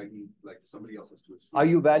is dragging like somebody else's to a. Are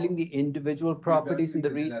you valuing the individual properties in the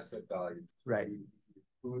REIT? Asset value. Right.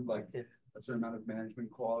 Include like a certain amount of management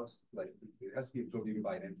costs, like it has to be absorbed even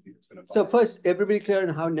by an entity that's going to. So first, everybody clear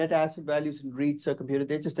on how net asset values in REITs are computed?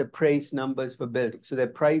 They're just appraised numbers for buildings. So they're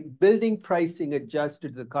building pricing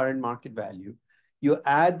adjusted to the current market value. You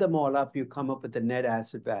add them all up, you come up with the net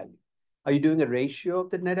asset value. Are you doing a ratio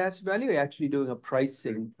of the net asset value? Or are you actually doing a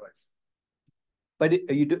pricing? But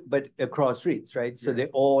but across REITs, right? So they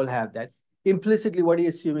all have that. Implicitly, what are you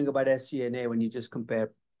assuming about SG&A when you just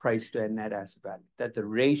compare price to a net asset value? That the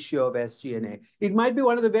ratio of SG&A, it might be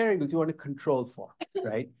one of the variables you want to control for,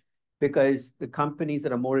 right? Because the companies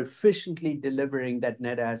that are more efficiently delivering that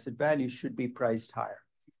net asset value should be priced higher.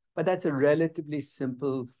 But that's a relatively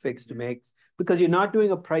simple fix to make because you're not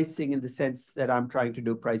doing a pricing in the sense that I'm trying to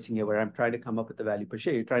do pricing here, where I'm trying to come up with the value per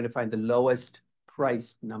share. You're trying to find the lowest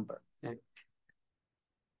price number. Okay?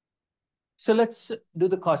 So let's do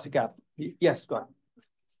the cost of capital. Yes, go on.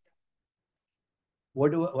 Why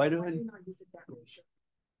do I?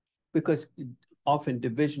 Because often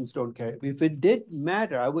divisions don't carry. If it did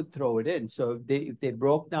matter, I would throw it in. So if they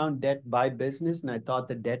broke down debt by business and I thought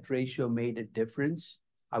the debt ratio made a difference,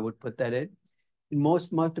 I would put that in. In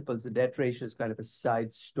most multiples, the debt ratio is kind of a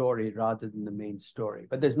side story rather than the main story.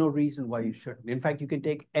 But there's no reason why you shouldn't. In fact, you can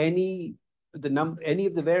take any of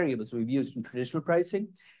the variables we've used in traditional pricing,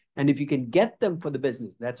 and if you can get them for the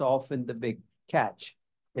business, that's often the big catch.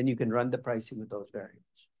 Then you can run the pricing with those variables.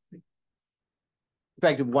 In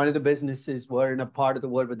fact, if one of the businesses were in a part of the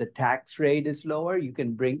world where the tax rate is lower, you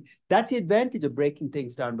can that's the advantage of breaking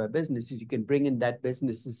things down by businesses. You can bring in that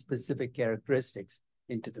business's specific characteristics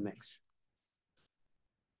into the mix.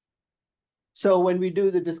 So when we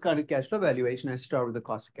do the discounted cash flow valuation, I start with the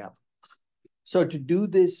cost of capital. So to do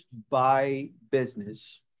this by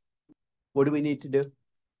business, what do we need to do?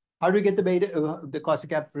 How do we get the beta, the cost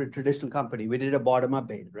of capital for a traditional company? We did a bottom-up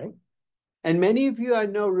beta, right? And many of you I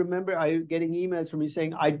know remember I'm getting emails from you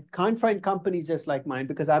saying, I can't find companies just like mine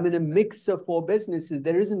because I'm in a mix of 4 businesses.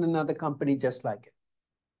 There isn't another company just like it.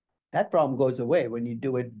 That problem goes away when you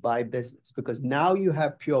do it by business because now you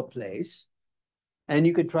have pure plays and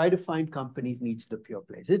you can try to find companies in each of the pure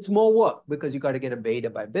plays. It's more work because you got to get a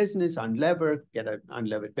beta by business, unlevered, get an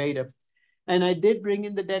unlevered beta. And I did bring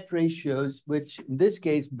in the debt ratios, which in this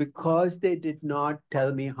case, because they did not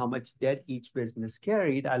tell me how much debt each business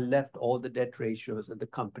carried, I left all the debt ratios at the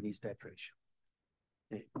company's debt ratio.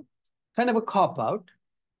 Kind of a cop-out,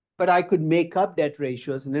 but I could make up debt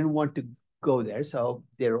ratios and didn't want to go there. So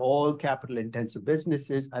they're all capital-intensive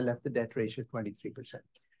businesses. I left the debt ratio 23%. As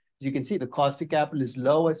you can see, the cost of capital is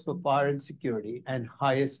lowest for fire and security and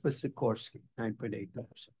highest for Sikorsky,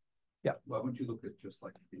 9.82%. Yeah. Why wouldn't you look at just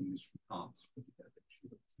like the industry comps?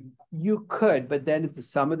 You could, but then if the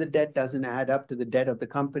sum of the debt doesn't add up to the debt of the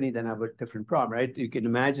company, then I have a different problem, right? You can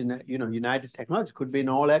imagine that, United Technologies could be an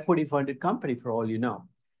all equity funded company for all you know.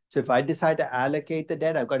 So if I decide to allocate the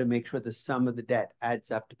debt, I've got to make sure the sum of the debt adds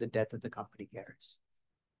up to the debt that the company carries.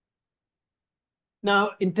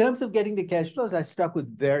 Now, in terms of getting the cash flows, I stuck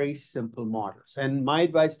with very simple models. And my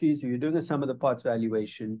advice to you is if you're doing a sum of the parts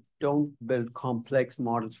valuation, don't build complex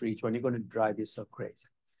models for each one. You're going to drive yourself crazy.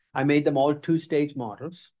 I made them all 2-stage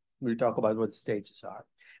models. We'll talk about what the stages are.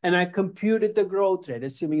 And I computed the growth rate,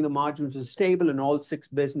 assuming the margins were stable and all 6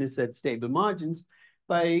 businesses had stable margins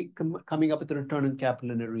by coming up with a return on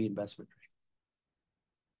capital and a reinvestment rate.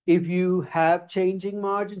 If you have changing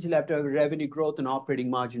margins, you'll have to have a revenue growth and operating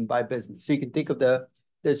margin by business. So you can think of the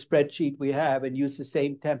spreadsheet we have and use the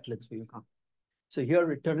same templates for your company. So here,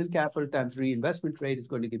 return on capital times reinvestment rate is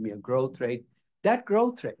going to give me a growth rate. That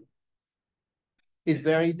growth rate is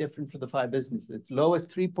very different for the 5 businesses. It's low as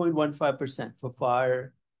 3.15% for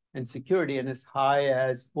fire and security and as high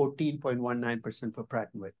as 14.19% for Pratt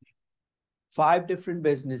 & Whitney. 5 different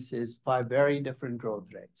businesses, 5 very different growth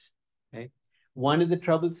rates. Okay. One of the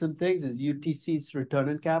troublesome things is UTC's return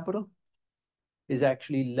on capital is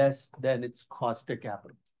actually less than its cost of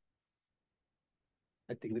capital.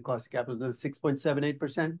 I think the cost of capital is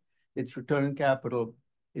 6.78%. Its return on capital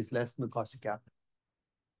is less than the cost of capital.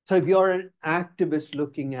 So if you're an activist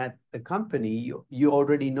looking at the company, you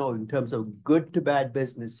already know in terms of good to bad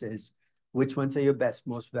businesses, which ones are your best,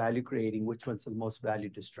 most value creating, which ones are the most value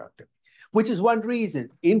destructive. Which is one reason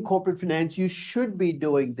in corporate finance, you should be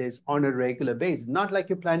doing this on a regular basis. Not like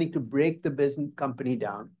you're planning to break the business company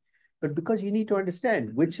down, but because you need to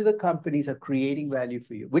understand which of the companies are creating value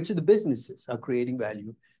for you, which of the businesses are creating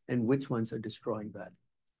value, and which ones are destroying value.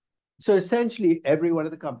 So essentially, every one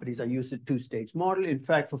of the companies, I use a 2-stage model. In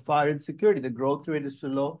fact, for fire and security, the growth rate is so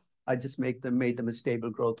low, I just made them a stable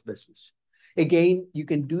growth business. Again, you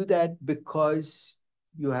can do that because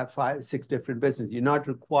you have 5, 6 different businesses. You're not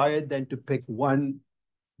required then to pick one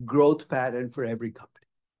growth pattern for every company.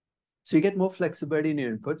 So you get more flexibility in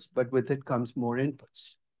your inputs, but with it comes more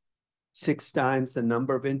inputs. 6 times the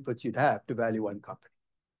number of inputs you'd have to value one company.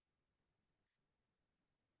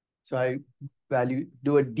 So I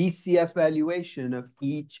do a DCF valuation of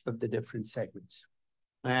each of the different segments.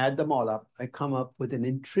 I add them all up. I come up with an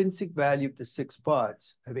intrinsic value of the 6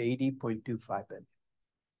 parts of 80.25 billion.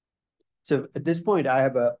 So at this point, I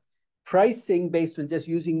have a pricing based on just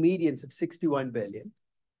using medians of 61 billion,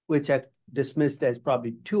 which I dismissed as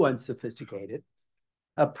probably too unsophisticated.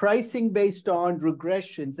 A pricing based on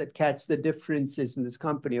regressions that catch the differences in this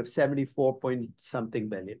company of 74 point something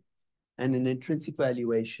billion, and an intrinsic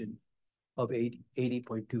valuation of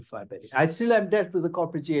 80.25 billion. I still haven't dealt with the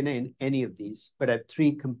corporate G&A in any of these, but I have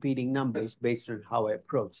 3 competing numbers based on how I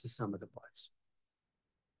approach the sum of the parts.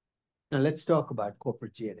 Now let's talk about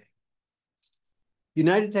corporate G&A.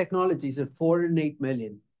 United Technologies are 408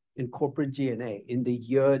 million in corporate G&A in the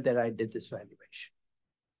year that I did this valuation.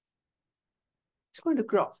 It's going to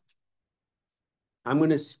grow. I'm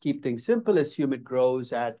going to keep things simple, assume it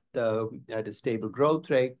grows at a stable growth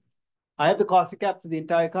rate. I have the cost of cap for the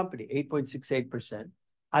entire company, 8.68%.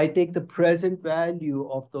 I take the present value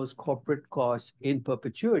of those corporate costs in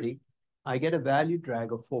perpetuity. I get a value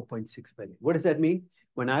drag of 4.6 billion. What does that mean?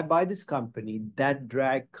 When I buy this company, that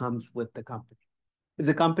drag comes with the company. If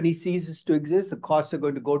the company ceases to exist, the costs are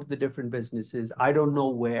going to go to the different businesses. I don't know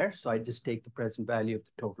where, so I just take the present value of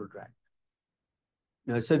the total drag.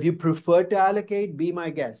 Now, so if you prefer to allocate, be my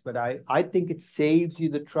guest, but I think it saves you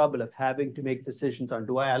the trouble of having to make decisions on,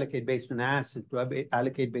 do I allocate based on assets? Do I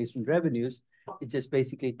allocate based on revenues? It just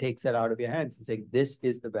basically takes that out of your hands and saying, this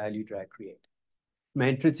is the value drag created. My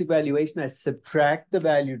intrinsic valuation, I subtract the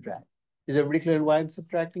value drag. Is everybody clear on why I'm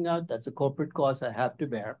subtracting out? That's a corporate cost I have to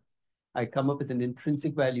bear. I come up with an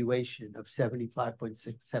intrinsic valuation of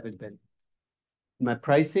 75.67 billion. My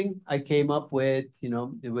pricing, I came up with,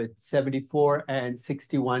 with 74 and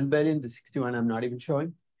 61 billion. The 61 I'm not even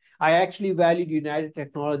showing. I actually valued United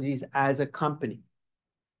Technologies as a company.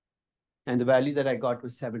 And the value that I got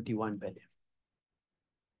was 71 billion.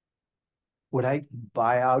 Would I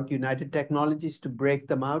buy out United Technologies to break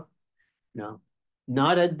them out? No,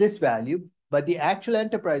 not at this value, but the actual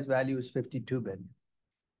enterprise value is 52 billion.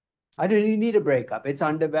 I don't even need a breakup. It's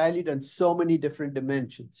undervalued on so many different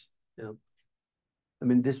dimensions. I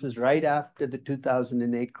mean, this was right after the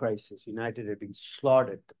 2008 crisis. United had been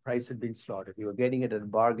slaughtered. The price had been slaughtered. You were getting it at a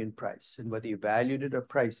bargain price. And whether you valued it or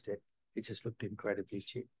priced it, it just looked incredibly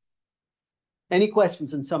cheap. Any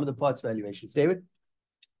questions on some of the parts valuations? David?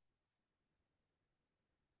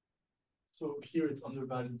 So here it's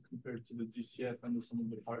undervalued compared to the DCF and the sum of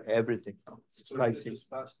the parts. Everything. So pricing. It's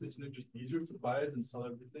fast. Isn't it just easier to buy it and sell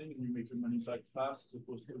everything and you make your money back fast as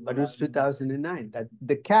opposed to? But it was 2009.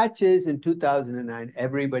 The catch is in 2009,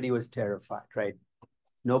 everybody was terrified, right?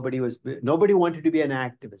 Nobody wanted to be an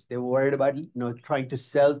activist. They were worried about trying to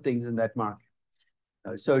sell things in that market.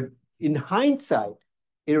 So in hindsight,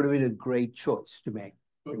 it would have been a great choice to make.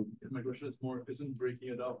 But my question is more, isn't breaking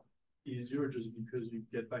it up easier just because you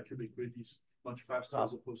get back your liquidities much faster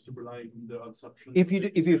as opposed to relying on the assumption? If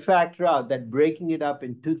you factor out that breaking it up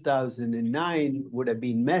in 2009 would have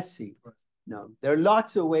been messy. Right. No, there are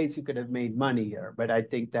lots of ways you could have made money here, but I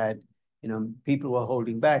think that people were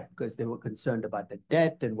holding back because they were concerned about the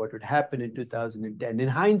debt and what would happen in 2010. In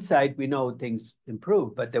hindsight, we know things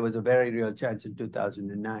improved, but there was a very real chance in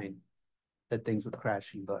 2009 that things would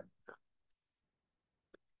crash and burn.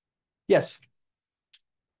 Yes.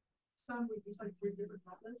 We use like 3 different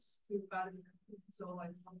methods to value. So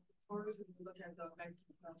like some parts, if you look at the back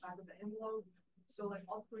of the envelope, so like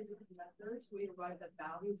all 3 different methods, we arrive at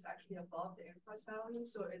value is actually above the enterprise value.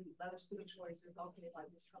 So it led us to the choices. Okay,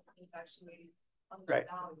 like this company is actually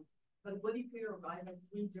undervalued. But what if we arrive at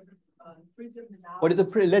 3 different values? What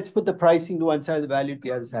are let's put the pricing to one side, the value to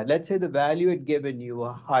the other side. Let's say the value had given you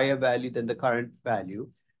a higher value than the current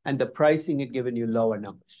value, and the pricing had given you lower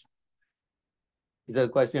numbers. Is that the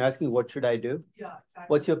question you're asking? What should I do? Yeah, exactly.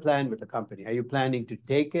 What's your plan with the company? Are you planning to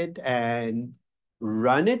take it and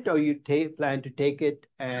run it, or you plan to take it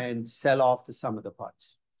and sell off the sum of the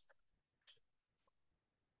parts?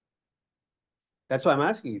 That's why I'm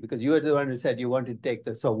asking you, because you are the one who said you want to take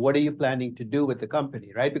the. So what are you planning to do with the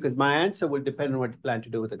company, right? Because my answer will depend on what you plan to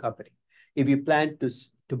do with the company. If you plan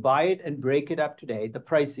to buy it and break it up today, the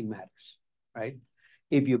pricing matters, right?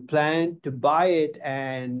 If you plan to buy it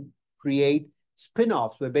and create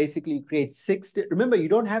spin-offs where basically you create 6, remember, you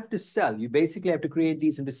don't have to sell. You basically have to create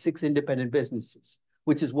these into 6 independent businesses.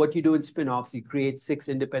 which is what you do in spin-offs. You create 6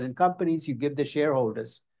 independent companies, you give the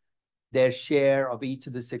shareholders their share of each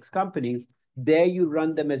of the 6 companies. There you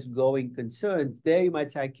run them as going concerns. There you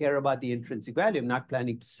might say, I care about the intrinsic value. I'm not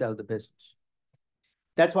planning to sell the business.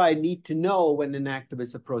 That's why I need to know when an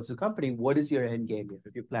activist approaches a company, what is your end game here?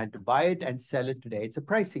 If you plan to buy it and sell it today, it's a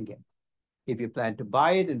pricing game. If you plan to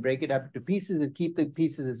buy it and break it up into pieces and keep the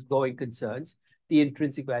pieces as going concerns, the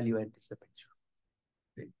intrinsic value enters the picture.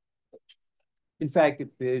 In fact, if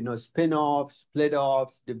spin-offs,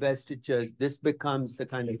 split-offs, divestitures, this becomes the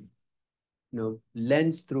kind of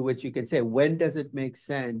lens through which you can say, when does it make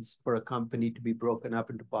sense for a company to be broken up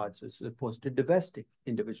into parts as opposed to divesting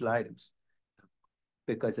individual items?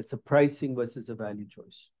 Because it's a pricing versus a value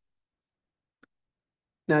choice.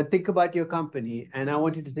 Now think about your company, and I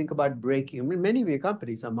want you to think about breaking. I mean, many of your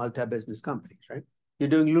companies are multi-business companies, right? You're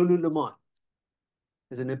doing Lululemon.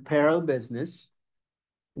 There's an apparel business,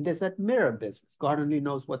 and there's that mirror business. God only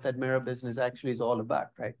knows what that mirror business actually is all about,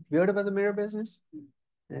 right? Have you heard about the mirror business?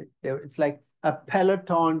 It's like a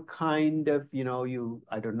Peloton kind of,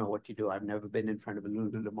 I don't know what you do. I've never been in front of a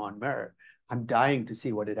Lululemon mirror. I'm dying to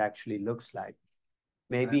see what it actually looks like.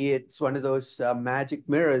 Maybe it's one of those magic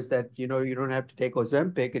mirrors that, you don't have to take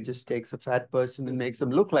Ozempic. It just takes a fat person and makes them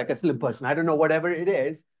look like a slim person. I don't know, whatever it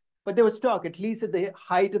is. But there was talk, at least at the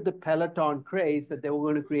height of the Peloton craze, that they were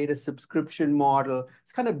going to create a subscription model.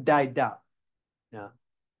 It's kind of died down. Now,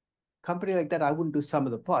 company like that, I wouldn't do some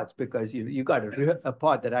of the parts because you got a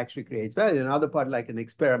part that actually creates value, another part like an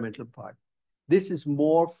experimental part. This is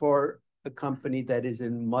more for a company that is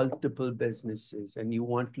in multiple businesses, and you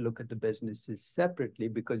want to look at the businesses separately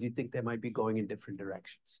because you think they might be going in different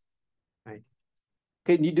directions, right?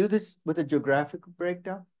 Can you do this with a geographical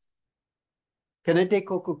breakdown? Can I take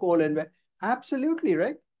Coca-Cola and absolutely,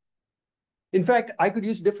 right? In fact, I could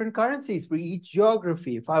use different currencies for each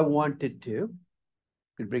geography if I wanted to.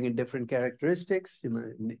 Could bring in different characteristics.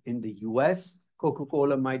 In the US,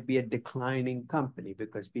 Coca-Cola might be a declining company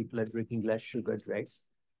because people are drinking less sugar drinks.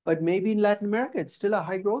 But maybe in Latin America, it's still a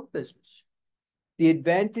high growth business. The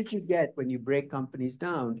advantage you get when you break companies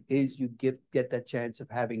down is you get that chance of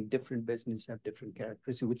having different businesses have different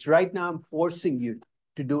characteristics, which right now I'm forcing you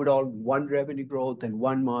to do it all one revenue growth and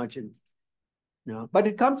one margin. But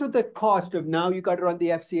it comes with the cost of now you got to run the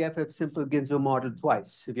FCFF simple Ginzo model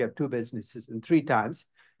twice if you have 2 businesses and 3 times.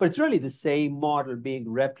 But it's really the same model being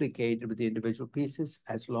replicated with the individual pieces.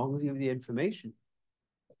 As long as you have the information,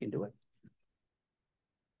 you can do it.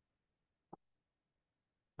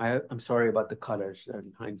 I'm sorry about the colors.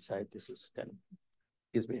 In hindsight, this is kind of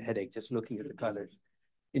gives me a headache just looking at the colors.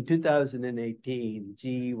 In 2018,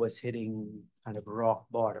 GE was hitting kind of rock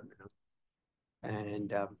bottom,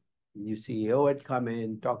 and new CEO had come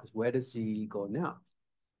in, talk us, where does GE go now?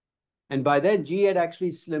 And by then, GE had actually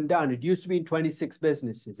slimmed down. It used to be in 26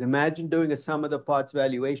 businesses. Imagine doing a sum of the parts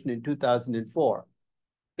valuation in 2004.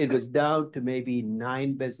 It was down to maybe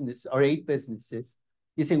 9 businesses or 8 businesses.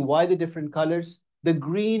 You're saying, why the different colors? The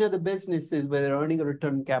green are the businesses where they're earning a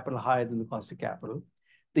return on capital higher than the cost of capital.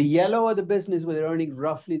 The yellow are the business where they're earning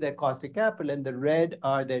roughly their cost of capital, and the red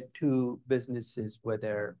are their 2 businesses where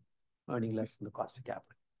they're earning less than the cost of capital.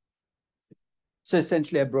 So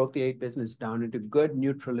essentially, I broke the 8 businesses down into good,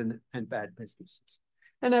 neutral, and bad businesses.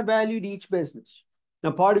 And I valued each business.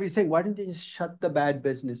 Now, part of you is saying, why didn't they just shut the bad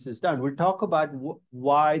businesses down? We'll talk about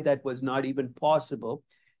why that was not even possible,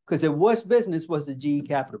 because the worst business was the GE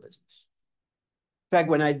Capital business. In fact,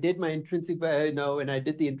 when I did my intrinsic, when I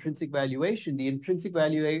did the intrinsic valuation, the intrinsic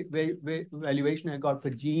valuation I got for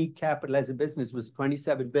GE Capital as a business was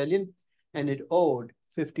 27 billion, and it owed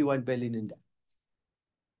 51 billion in debt.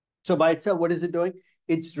 So by itself, what is it doing?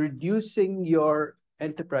 It's reducing your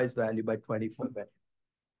enterprise value by 24 billion.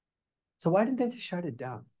 So why didn't they just shut it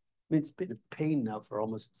down? I mean, it's been a pain now for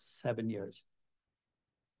almost 7 years.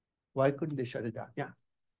 Why couldn't they shut it down? Yeah.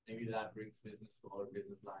 Maybe that brings business to all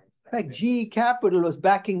business lines. In fact, GE Capital was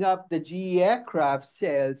backing up the GE aircraft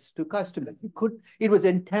sales to customers. It was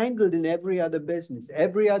entangled in every other business.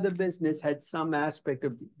 Every other business had some aspect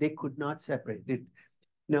of, they could not separate it.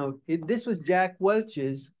 Now, this was Jack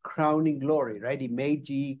Welch's crowning glory, right? He made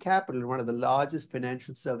GE Capital one of the largest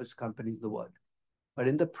financial service companies in the world. But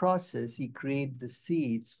in the process, he created the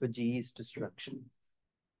seeds for GE's destruction.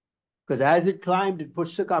 Because as it climbed, it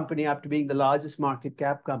pushed the company up to being the largest market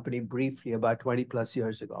cap company briefly about 20 plus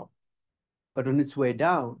years ago. But on its way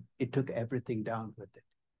down, it took everything down with it.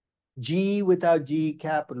 GE without GE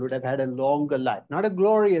Capital would have had a longer life. Not a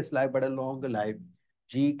glorious life, but a longer life.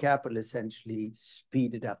 GE Capital essentially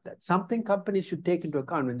speeded up that. Something companies should take into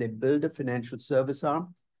account when they build a financial service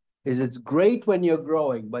arm is it's great when you're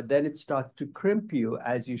growing, but then it starts to crimp you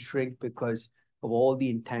as you shrink because of all the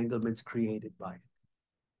entanglements created by it.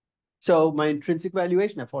 So my intrinsic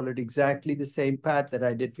valuation, I followed exactly the same path that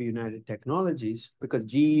I did for United Technologies, because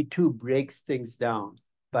GE2 breaks things down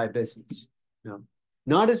by business. You know,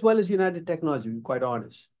 not as well as United Technologies, to be quite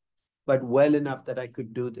honest, but well enough that I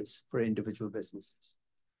could do this for individual businesses.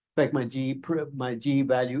 In fact, my GE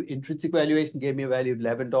value, intrinsic valuation gave me a value of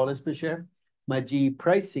 $11 per share. My GE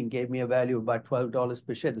pricing gave me a value of about $12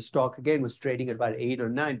 per share. The stock, again, was trading at about 8 or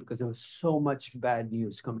 9 because there was so much bad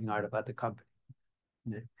news coming out about the company.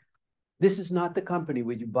 This is not the company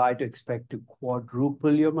where you buy to expect to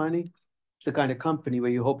quadruple your money. It's the kind of company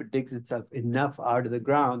where you hope it digs itself enough out of the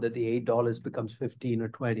ground that the $8 becomes 15 or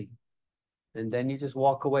 20. And then you just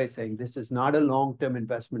walk away saying, this is not a long-term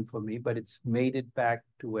investment for me, but it's made it back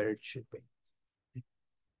to where it should be.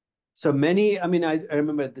 So many, I mean, I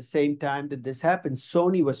remember at the same time that this happened,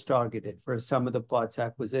 Sony was targeted for some of the parts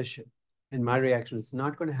acquisition. And my reaction was, it's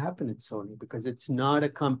not going to happen at Sony because it's not a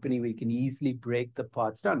company where you can easily break the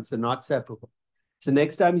parts down. So not separable. So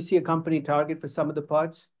next time you see a company target for some of the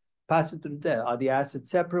parts, pass it through there. Are the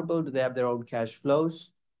assets separable? Do they have their own cash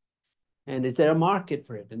flows? And is there a market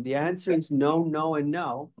for it? And the answer is no, no, and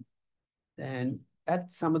no. And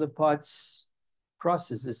at some of the parts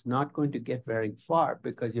process is not going to get very far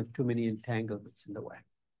because you have too many entanglements in the way.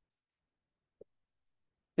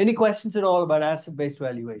 Any questions at all about asset-based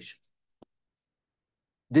valuation?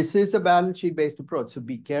 This is a balance sheet-based approach, so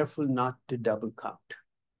be careful not to double count,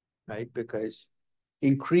 right? Because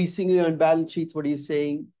increasingly on balance sheets, what are you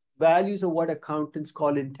saying? Values are what accountants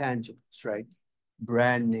call intangibles, right?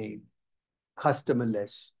 Brand name, customer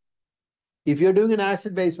list. If you're doing an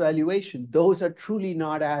asset-based valuation, those are truly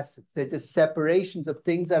not assets. They're just separations of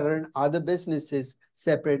things that are in other businesses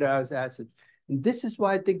separated as assets. And this is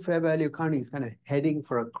why I think fair value accounting is kind of heading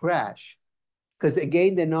for a crash. Because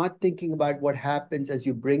again, they're not thinking about what happens as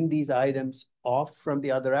you bring these items off from the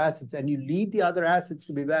other assets and you leave the other assets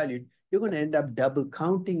to be valued, you're going to end up double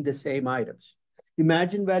counting the same items.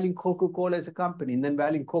 Imagine valuing Coca-Cola as a company and then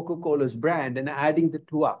valuing Coca-Cola's brand and adding the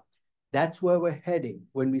two up. That's where we're heading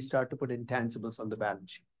when we start to put intangibles on the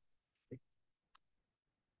balance sheet.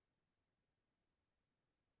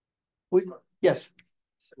 Yes.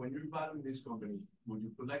 So when you're valuing this company, would you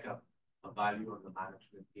put like a value on the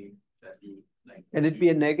management team that you like? Can it be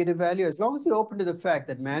a negative value? As long as you're open to the fact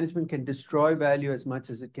that management can destroy value as much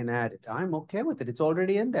as it can add it, I'm okay with it. It's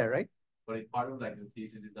already in there, right? But if part of like the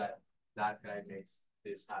thesis is that that guy makes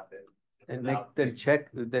this happen. And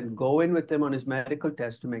then go in with him on his medical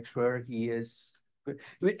test to make sure he is.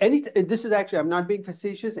 I mean, this is actually, I'm not being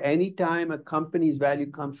facetious. Anytime a company's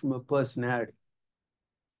value comes from a personality,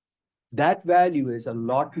 that value is a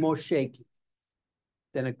lot more shaky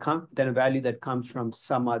than a value that comes from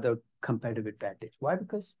some other competitive advantage. Why?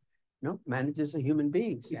 Because managers are human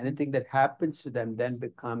beings. Anything that happens to them then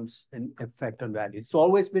becomes an effect on value. It's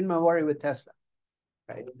always been my worry with Tesla,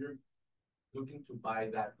 right? When you're looking to buy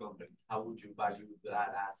that company, how would you value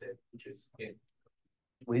that asset, which is in?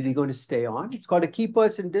 Is he going to stay on? It's called a key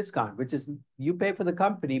person discount, which is you pay for the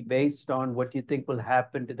company based on what you think will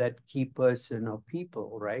happen to that key person or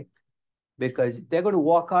people, right? Because they're going to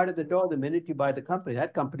walk out of the door the minute you buy the company.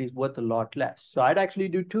 That company is worth a lot less. So I'd actually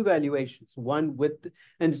do two valuations. One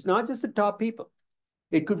and it's not just the top people.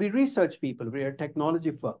 It could be research people if you're a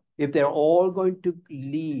technology firm. If they're all going to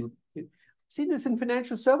leave. See this in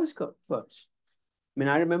financial service firms. I mean,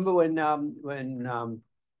 I remember when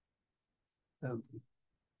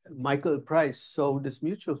Michael Price sold this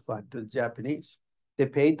mutual fund to the Japanese. They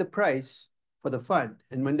paid the price for the fund.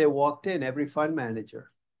 And when they walked in, every fund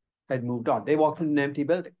manager had moved on. They walked in an empty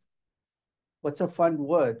building. What's a fund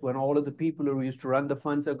worth when all of the people who used to run the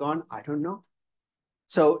funds are gone? I don't know.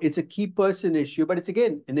 So it's a key person issue, but it's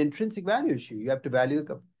again an intrinsic value issue. You have to value the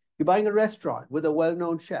company. You're buying a restaurant with a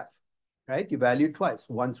well-known chef, right? You value it twice,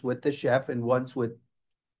 once with the chef and once with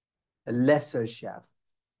a lesser chef.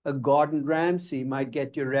 A Gordon Ramsay might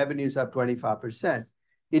get your revenues up 25%.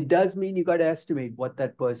 It does mean you got to estimate what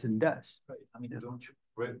that person does. Right. I mean, don't you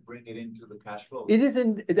bring it into the cash flow? It is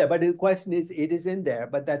in there, but the question is, it is in there,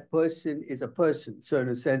 but that person is a person. So in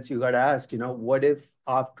a sense, you got to ask, what if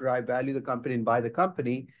after I value the company and buy the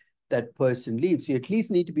company, that person leaves? You at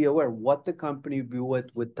least need to be aware what the company would be worth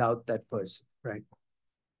without that person, right?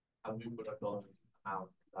 How do you put a dollar amount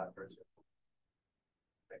for that person?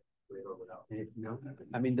 No,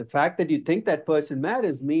 I mean, the fact that you think that person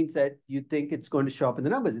matters means that you think it's going to show up in the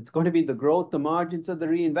numbers. It's going to be the growth, the margins, or the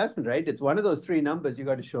reinvestment, right? It's one of those three numbers you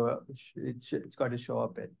got to show up. It's got to show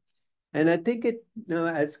up in. And I think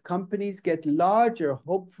as companies get larger,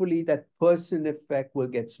 hopefully that person effect will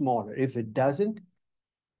get smaller. If it doesn't,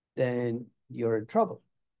 then you're in trouble.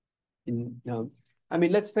 I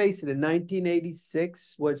mean, let's face it, in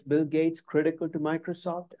 1986, was Bill Gates critical to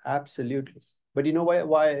Microsoft? Absolutely. But you know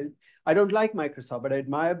why I don't like Microsoft, but I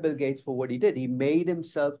admire Bill Gates for what he did. He made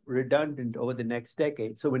himself redundant over the next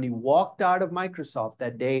decade. So when he walked out of Microsoft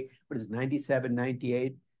that day, what is it, 97,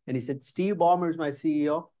 98, and he said, Steve Ballmer is my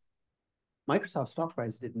CEO, Microsoft stock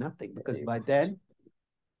price did nothing because by then,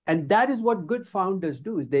 and that is what good founders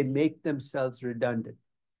do, is they make themselves redundant.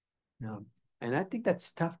 Now, and I think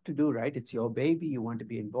that's tough to do, right? It's your baby, you want to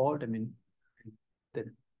be involved. I mean,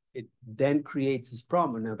 it then creates this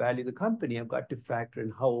problem. When I value the company, I've got to factor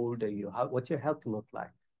in how old are you? What's your health look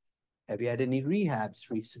like? Have you had any rehabs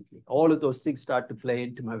recently? All of those things start to play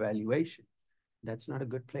into my valuation. That's not a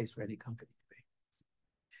good place for any company to be.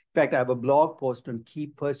 In fact, I have a blog post on key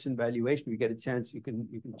person valuation. If you get a chance, you can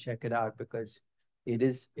check it out, because it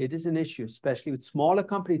is an issue, especially with smaller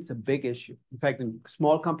companies. It's a big issue. In fact, in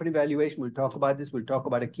small company valuation, we'll talk about this. We'll talk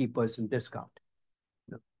about a key person discount.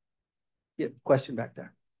 Yeah, question back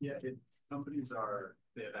there. Yeah, companies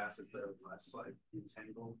they have assets that are less like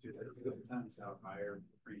intangible. Do they sometimes have higher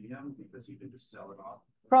premium because you can just sell it off?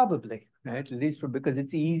 Probably, right? At least because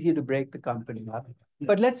it's easier to break the company up.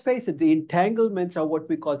 But let's face it, the entanglements are what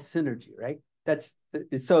we call synergy, right?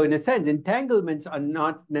 So in a sense, entanglements are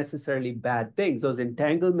not necessarily bad things. Those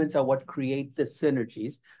entanglements are what create the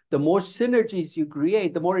synergies. The more synergies you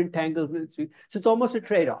create, the more entanglements so it's almost a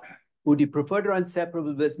trade-off. Would you prefer to run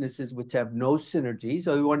separable businesses which have no synergies,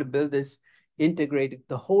 or you want to build this integrated?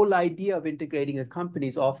 The whole idea of integrating a company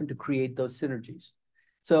is often to create those synergies.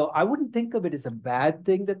 So I wouldn't think of it as a bad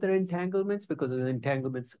thing that there are entanglements, because the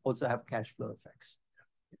entanglements also have cash flow effects.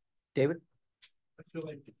 David? I feel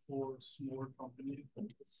like for smaller companies,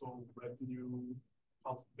 so revenue,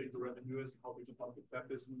 how big the revenue is, how big the market cap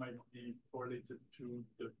is, might be correlated to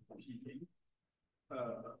the PE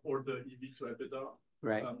or the EV to EBITDA.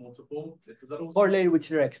 Right. Multiple. Does that also correlated which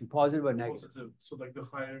direction, positive or negative? Positive. So like the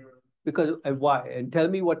higher. Because why? And tell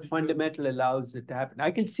me what fundamental allows it to happen. I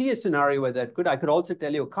can see a scenario where that could. I could also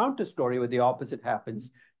tell you a counter story where the opposite happens.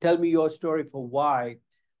 Tell me your story for why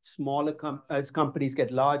smaller as companies get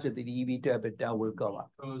larger, the EV to EBITDA will go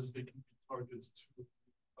up. Because they can be targets to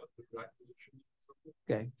other acquisitions.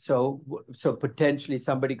 Okay, so potentially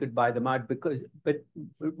somebody could buy them out, but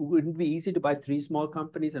wouldn't it be easy to buy 3 small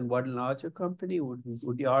companies and 1 larger company?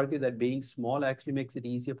 Would you argue that being small actually makes it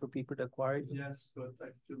easier for people to acquire? Yes, but I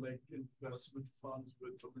feel like investment funds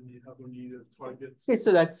would only have only the targets. Okay,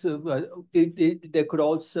 so that's there could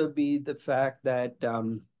also be the fact that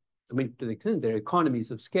I mean, to the extent there are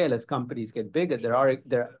economies of scale as companies get bigger, there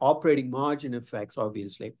are operating margin effects.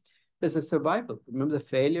 Obviously, there's a survival. Remember, the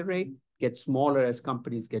failure rate gets smaller as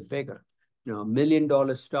companies get bigger. You know, $1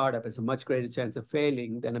 million startup has a much greater chance of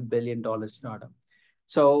failing than $1 billion startup.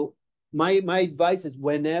 So my advice is,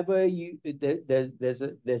 whenever there's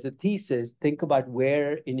a thesis, think about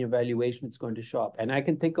where in your valuation it's going to show up. And I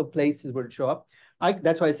can think of places where it show up.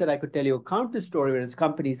 That's why I said I could tell you a counter story where as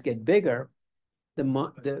companies get bigger,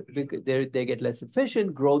 they get less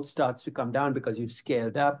efficient, growth starts to come down because you've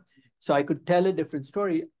scaled up. So I could tell a different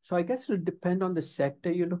story. So I guess it would depend on the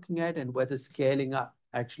sector you're looking at and whether scaling up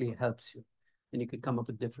actually helps you. And you could come up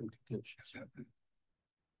with different conclusions.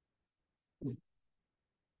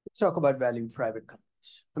 Let's talk about valuing private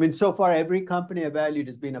companies. I mean, so far, every company I valued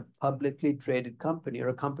has been a publicly traded company or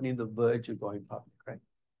a company on the verge of going public, right?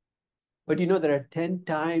 But you know, there are 10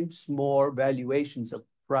 times more valuations of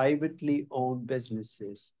privately owned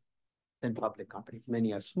businesses than public companies.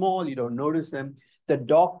 Many are small, you don't notice them. The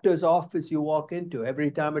doctor's office you walk into,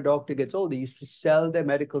 every time a doctor gets old, they used to sell their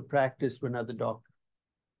medical practice to another doctor.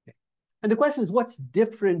 Okay. And the question is, what's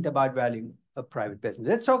different about valuing a private business?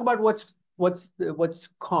 Let's talk about what's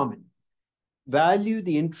common. Value,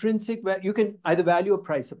 the intrinsic value. You can either value or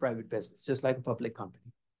price a private business, just like a public company.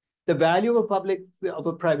 The value of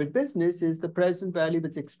a private business is the present value of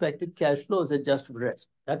its expected cash flows adjusted for risk.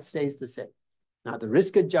 That stays the same. Now, the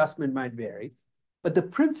risk adjustment might vary, but the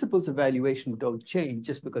principles of valuation don't change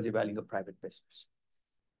just because you're valuing a private business.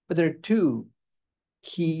 But there are 2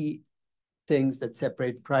 key things that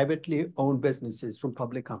separate privately owned businesses from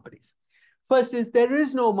public companies. First is there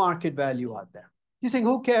is no market value out there. You're saying,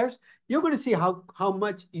 who cares? You're going to see how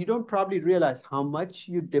much, you don't probably realize how much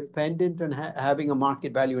you're dependent on having a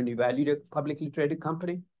market value when you value a publicly traded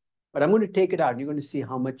company. But I'm going to take it out and you're going to see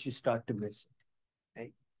how much you start to miss it.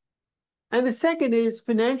 Okay? And the second is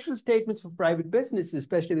financial statements for private businesses,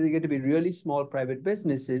 especially when they get to be really small private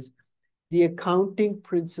businesses, the accounting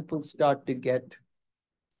principles start to get,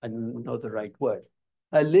 I don't know the right word,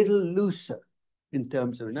 a little looser in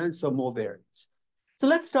terms of, and so more variance. So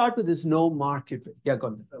let's start with this no market. Yeah, go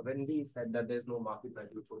on. When we said that there's no market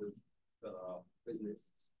value for the business,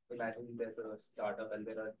 imagine there's a startup and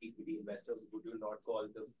there are equity investors. Would you not call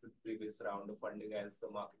the previous round of funding as the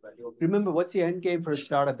market value? Remember, what's the end game for a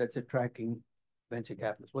startup that's attracting venture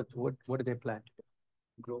capitalists? What do they plan to do?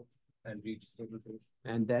 Grow and reach stable phase.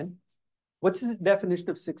 And then, what's the definition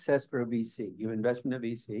of success for a VC? You invest in a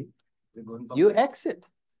VC, you exit.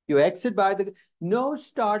 You exit by the, no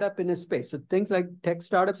startup in a space. So things like tech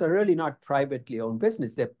startups are really not privately owned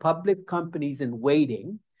business. They're public companies in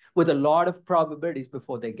waiting with a lot of probabilities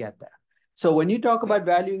before they get there. So when you talk about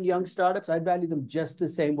valuing young startups, I value them just the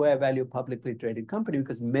same way I value a publicly traded company,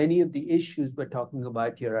 because many of the issues we're talking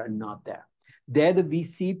about here are not there. There, the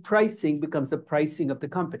VC pricing becomes the pricing of the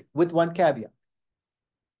company, with one caveat.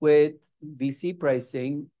 With VC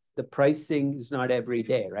pricing, the pricing is not every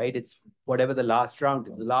day, right? It's whatever the last round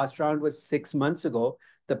is. The last round was 6 months ago.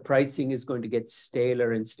 The pricing is going to get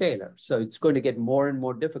staler and staler. So it's going to get more and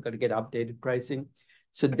more difficult to get updated pricing.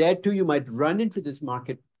 So there too, you might run into this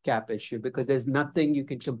market cap issue because there's nothing you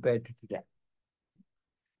can compare to today.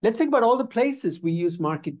 Let's think about all the places we use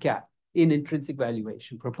market cap in intrinsic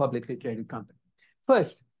valuation for a publicly traded company.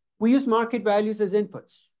 First, we use market values as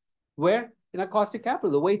inputs. Where? In our cost of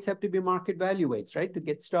capital, the weights have to be market value weights, right, to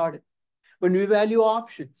get started. When we value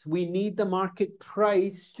options, we need the market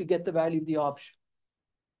price to get the value of the option.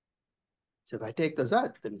 So if I take those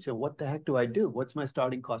out, then you say, what the heck do I do? What's my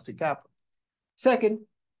starting cost of capital? Second,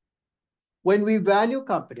 when we value a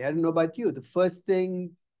company, I don't know about you, the first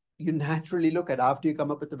thing you naturally look at after you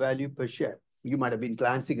come up with the value per share, you might have been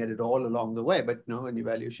glancing at it all along the way, but no, when you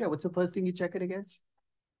value a share, what's the first thing you check it against?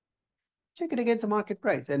 Check it against the market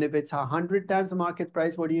price. And if it's 100 times the market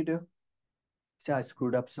price, what do you do? Say, I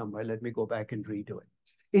screwed up somewhere. Let me go back and redo it.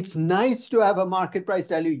 It's nice to have a market price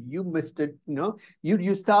tell you, you missed it. You know, you'd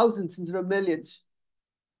use thousands instead of millions.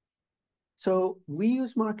 So we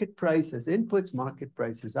use market prices, inputs, market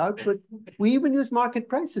prices, output. We even use market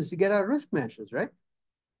prices to get our risk measures, right?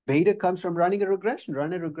 Beta comes from running a regression.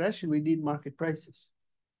 Run a regression, we need market prices.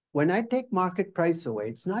 When I take market price away,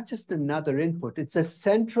 it's not just another input. It's a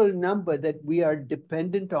central number that we are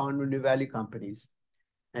dependent on when we value companies.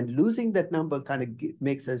 And losing that number kind of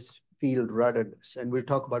makes us feel rudderless. And we'll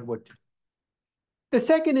talk about what. The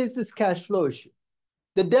second is this cash flow issue.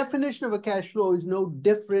 The definition of a cash flow is no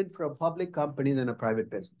different for a public company than a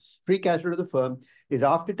private business. Free cash flow to the firm is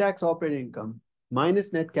after-tax operating income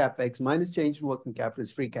minus net capex minus change in working capital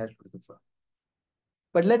is free cash flow to the firm.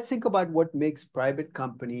 But let's think about what makes private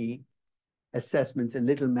company assessments a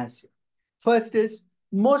little messier. First is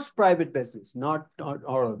most private business, not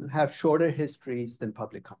all of them, have shorter histories than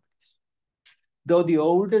public companies. Though the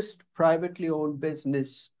oldest privately owned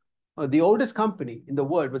business, or the oldest company in the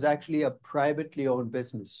world was actually a privately owned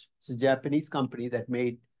business. It's a Japanese company that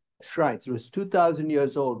made shrines. It was 2,000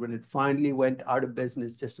 years old when it finally went out of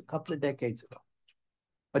business just a couple of decades ago.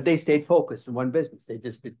 But they stayed focused on one business. They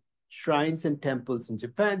just did shrines and temples in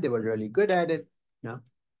Japan. They were really good at it. No,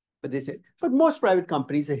 but they said, but most private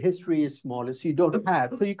companies, the history is smaller, so you don't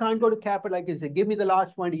have. So you can't go to capital like and say, give me the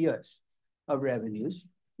last 20 years of revenues.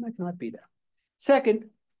 It might not be there. Second,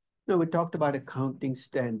 no, we talked about accounting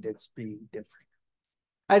standards being different.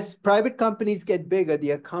 As private companies get bigger,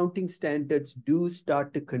 the accounting standards do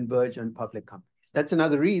start to converge on public companies. That's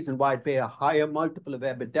another reason why I'd pay a higher multiple of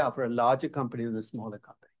EBITDA for a larger company than a smaller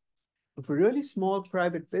company. But for really small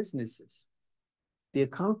private businesses, the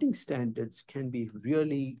accounting standards can be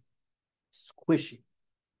really squishy.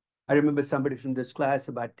 I remember somebody from this class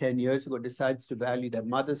about 10 years ago decides to value their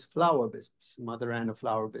mother's flower business. Mother ran a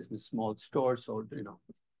flower business, small store, so, you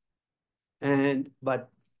know. But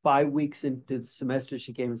 5 weeks into the semester,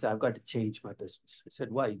 she came and said, I've got to change my business. I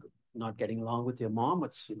said, why? You're not getting along with your mom?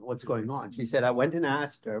 What's going on? She said, I went and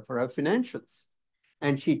asked her for her financials.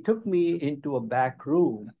 And she took me into a back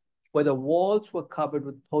room where the walls were covered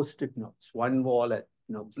with Post-it notes. One wall at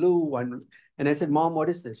blue, one. And I said, Mom, what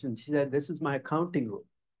is this? And she said, this is my accounting room.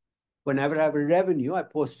 Whenever I have a revenue, I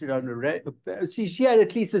post it on a see, she had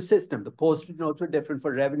at least a system. The Post-it notes were different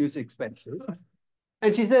for revenues and expenses.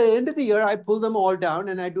 And she said, at the end of the year, I pull them all down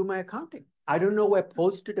and I do my accounting. I don't know where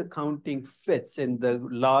Post-it accounting fits in the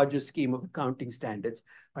larger scheme of accounting standards,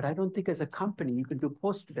 but I don't think as a company you can do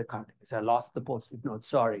Post-it accounting. So I lost the Post-it note,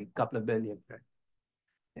 sorry, a couple of billion.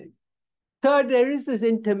 Right? Third, there is this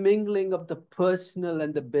intermingling of the personal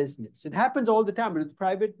and the business. It happens all the time. With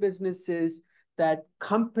private businesses, that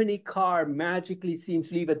company car magically seems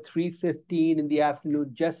to leave at 3:15 in the afternoon,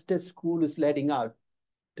 just as school is letting out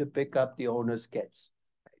to pick up the owner's kids.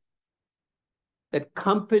 That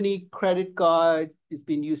company credit card It's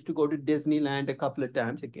been used to go to Disneyland a couple of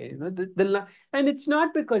times again. And it's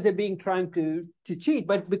not because they're being trying to cheat,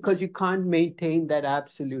 but because you can't maintain that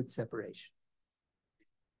absolute separation.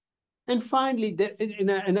 And finally,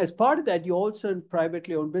 and as part of that, you also in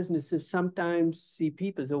privately owned businesses sometimes see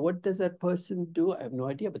people. So what does that person do? I have no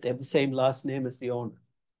idea, but they have the same last name as the owner.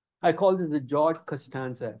 I call it the George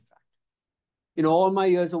Costanza effect. In all my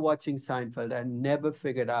years of watching Seinfeld, I never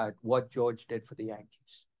figured out what George did for the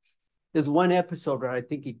Yankees. There's one episode where I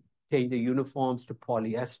think he changed the uniforms to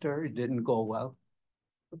polyester. It didn't go well.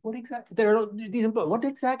 But what exactly, what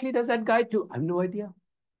exactly does that guy do? I have no idea.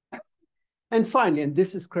 And finally, and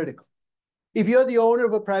this is critical, if you're the owner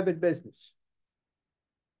of a private business,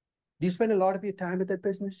 do you spend a lot of your time at that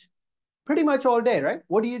business? Pretty much all day, right?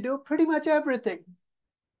 What do you do? Pretty much everything.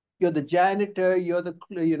 You're the janitor, you're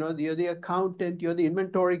the accountant, you're the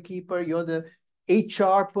inventory keeper, you're the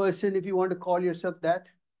HR person, if you want to call yourself that.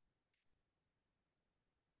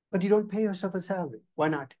 But you don't pay yourself a salary. Why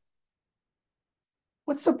not?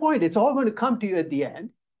 What's the point? It's all going to come to you at the end.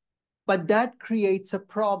 But that creates a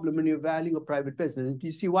problem when you're valuing a private business. Do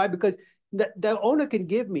you see why? Because the owner can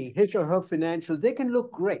give me his or her financials. They can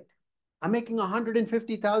look great. I'm making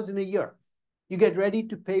 $150,000 a year. You get ready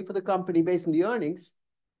to pay for the company based on the earnings.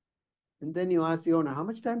 And then you ask the owner, how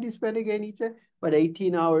much time do you spend again each day? About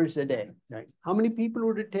 18 hours a day, right? How many people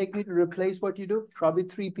would it take me to replace what you do? Probably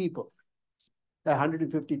 3 people. That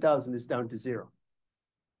 150,000 is down to 0.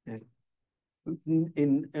 Okay.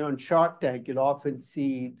 On Shark Tank, you'll often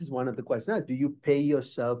see, this is one of the questions, do you pay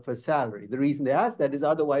yourself a salary? The reason they ask that is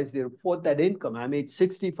otherwise they report that income. I made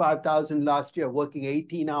 $65,000 last year working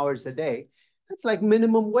 18 hours a day. That's like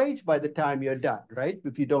minimum wage by the time you're done, right?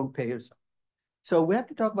 If you don't pay yourself. So we have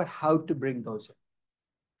to talk about how to bring those in.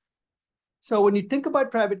 So when you think about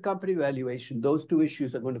private company valuation, those 2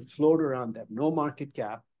 issues are going to float around them, no market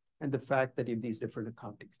cap and the fact that you have these different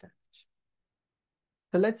accounting standards.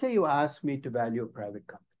 So let's say you ask me to value a private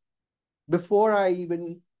company. Before I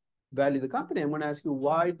even value the company, I'm going to ask you,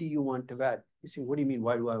 why do you want to value? You say, what do you mean,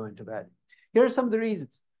 why do I want to value? Here are some of the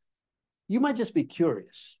reasons. You might just be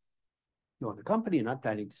curious. You own a company, you're not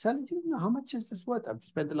planning to sell it. You don't know, how much is this worth? I've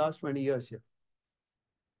spent the last 20 years here.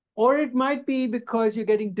 Or it might be because you're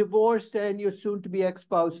getting divorced and your soon-to-be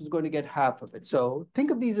ex-spouse is going to get half of it. So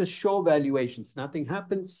think of these as show valuations. Nothing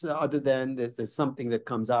happens other than there's something that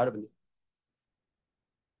comes out of it.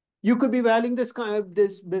 You could be valuing this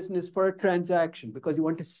business for a transaction because you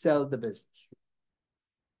want to sell the business.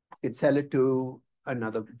 You can sell it to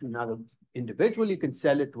another individual. You can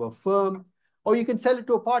sell it to a firm, or you can sell it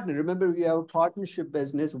to a partner. Remember, we have a partnership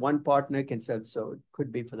business. One partner can sell, so it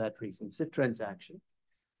could be for that reason. It's a transaction.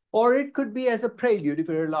 Or it could be as a prelude, if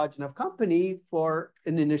you're a large enough company, for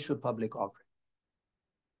an initial public offering.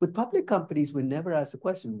 With public companies, we never ask the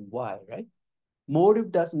question, why, right?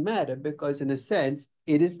 Motive doesn't matter because, in a sense,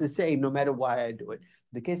 it is the same no matter why I do it.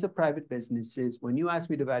 In the case of private businesses, when you ask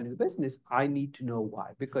me to value the business, I need to know why,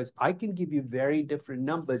 because I can give you very different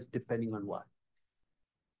numbers depending on why.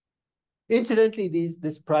 Incidentally,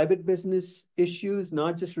 this private business issue is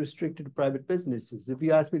not just restricted to private businesses. If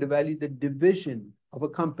you ask me to value the division of a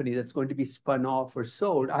company that's going to be spun off or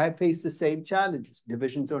sold, I have faced the same challenges.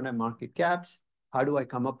 Divisions don't have market caps. How do I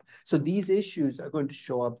come up? So these issues are going to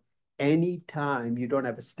show up anytime you don't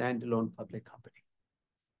have a standalone public company.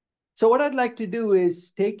 So what I'd like to do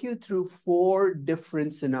is take you through 4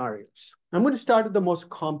 different scenarios. I'm going to start with the most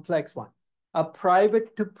complex one, a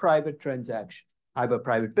private-to-private transaction. I have a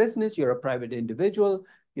private business, you're a private individual,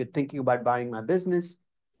 you're thinking about buying my business.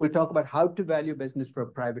 We'll talk about how to value business for a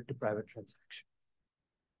private-to-private transaction.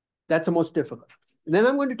 That's the most difficult. And then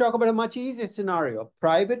I'm going to talk about a much easier scenario,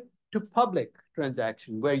 private-to-public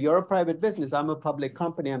transaction, where you're a private business, I'm a public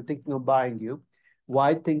company, I'm thinking of buying you.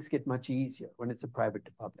 Why things get much easier when it's a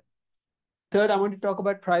private-to-public. Third, I want to talk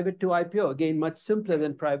about private to IPO. Again, much simpler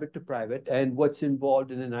than private to private and what's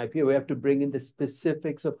involved in an IPO. We have to bring in the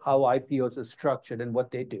specifics of how IPOs are structured and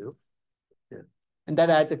what they do. Yeah. And that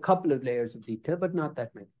adds a couple of layers of detail, but not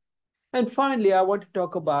that many. And finally, I want to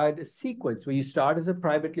talk about a sequence where you start as a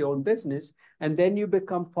privately owned business and then you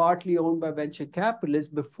become partly owned by venture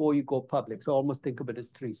capitalists before you go public. So almost think of it as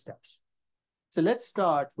 3 steps. So let's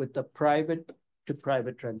start with the private to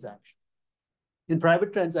private transaction. In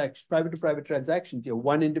private to private transactions, you have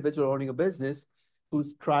one individual owning a business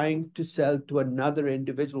who's trying to sell to another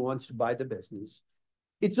individual who wants to buy the business.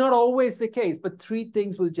 It's not always the case, but 3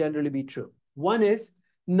 things will generally be true. One is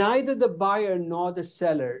neither the buyer nor the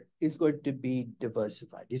seller is going to be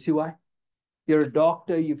diversified. You see why? You're a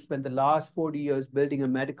doctor, you've spent the last 40 years building a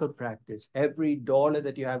medical practice. Every dollar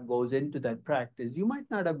that you have goes into that practice. You might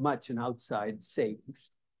not have much in outside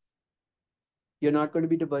savings. You're not going to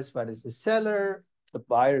be diversified as the seller. The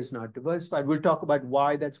buyer is not diversified. We'll talk about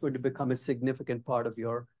why that's going to become a significant part of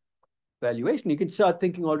your valuation. You can start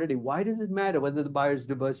thinking already, why does it matter whether the buyer is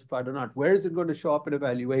diversified or not? Where is it going to show up in a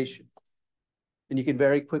valuation? And you can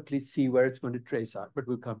very quickly see where it's going to trace out, but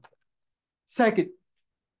we'll come to it. Second,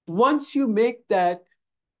 once you make that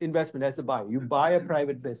investment as a buyer, you buy a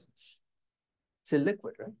private business. It's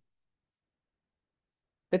illiquid, right?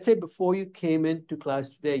 Let's say before you came into class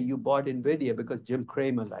today, you bought NVIDIA because Jim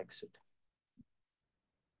Cramer likes it.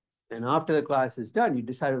 And after the class is done, you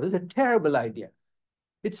decided it was a terrible idea.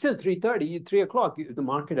 It's still 3:30, 3 o'clock, the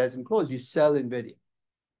market hasn't closed, you sell NVIDIA.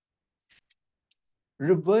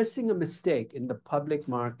 Reversing a mistake in the public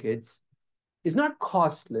markets is not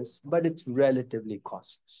costless, but it's relatively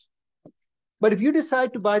costless. But if you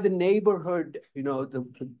decide to buy the neighborhood,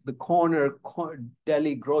 the corner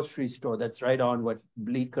deli grocery store that's right on what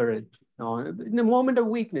Bleecker is, in a moment of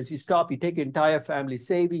weakness, you stop, you take your entire family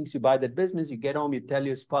savings, you buy that business, you get home, you tell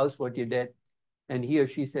your spouse what you did, and he or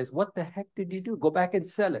she says, what the heck did you do? Go back and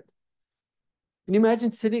sell it. Can you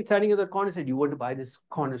imagine standing in the corner and saying, you want to buy this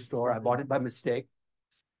corner store? I bought it by mistake.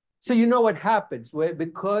 So you know what happens,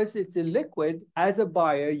 because it's illiquid, as a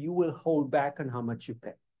buyer, you will hold back on how much you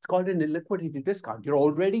pay. It's called an illiquidity discount. You're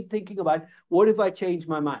already thinking about, what if I change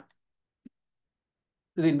my mind?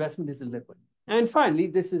 So the investment is illiquid. And finally,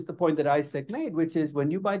 this is the point that Isaac made, which is when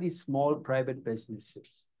you buy these small private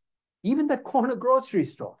businesses, even that corner grocery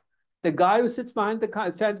store, the guy who stands behind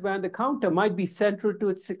the counter might be central to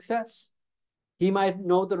its success. He might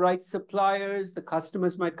know the right suppliers. The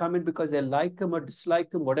customers might come in because they like him or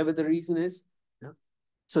dislike him, whatever the reason is. Yeah.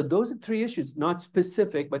 So those are three issues, not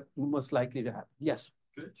specific, but most likely to happen. Yes?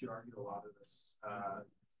 Couldn't you argue a lot of this,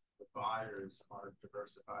 the buyers are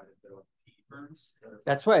diversified if they're like PE firms?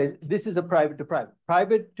 That's why this is a private to private.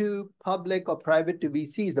 Private to public or private to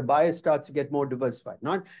VCs, the buyer starts to get more diversified.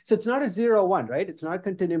 So it's not a 0-1, right? It's not a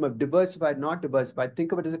continuum of diversified, not diversified.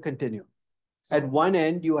 Think of it as a continuum. So at one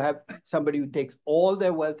end, you have somebody who takes all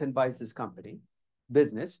their wealth and buys this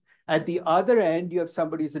business. At the other end, you have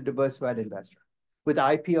somebody who's a diversified investor. With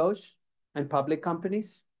IPOs and public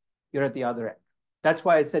companies, you're at the other end. That's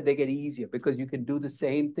why I said they get easier, because you can do the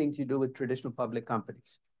same things you do with traditional public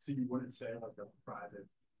companies. So you wouldn't say like a private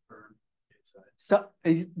firm? So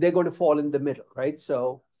they're going to fall in the middle, right?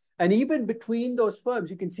 So, and even between those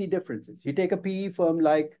firms, you can see differences. You take a PE firm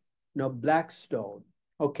like, Blackstone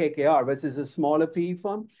or KKR versus a smaller PE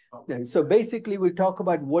firm. And so basically, we'll talk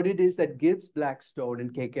about what it is that gives Blackstone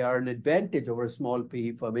and KKR an advantage over a small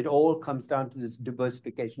PE firm. It all comes down to this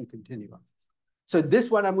diversification continuum. So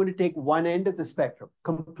this one, I'm going to take one end of the spectrum,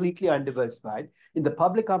 completely undiversified. In the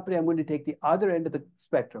public company, I'm going to take the other end of the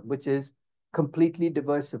spectrum, which is completely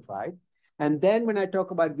diversified. And then when I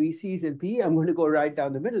talk about VCs and PE, I'm going to go right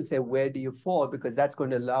down the middle and say, where do you fall? Because that's going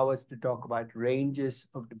to allow us to talk about ranges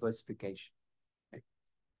of diversification. Right?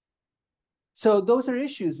 So those are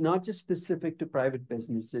issues not just specific to private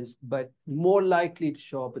businesses, but more likely to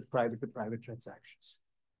show up with private-to-private transactions.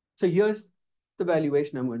 So here's the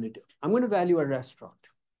valuation I'm going to do. I'm going to value a restaurant.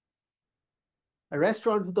 A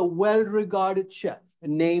restaurant with a well-regarded chef, a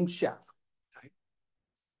named chef. Right?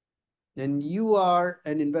 And you are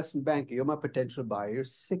an investment banker. You're my potential buyer. You're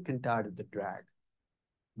sick and tired of the drag,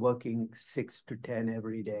 working 6 to 10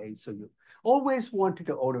 every day. So you always wanted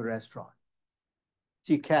to own a restaurant.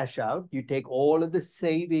 So you cash out. You take all of the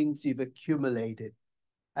savings you've accumulated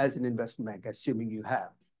as an investment bank, assuming you have,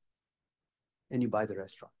 and you buy the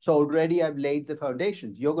restaurant. So already I've laid the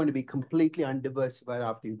foundations. You're going to be completely undiversified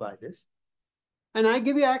after you buy this. And I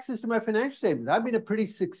give you access to my financial statements. I've been a pretty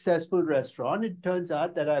successful restaurant. It turns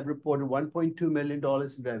out that I've reported $1.2 million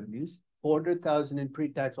in revenues, $400,000 in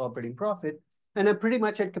pre-tax operating profit, and I'm pretty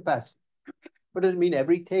much at capacity. What does it mean?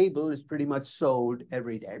 Every table is pretty much sold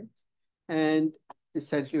every day. And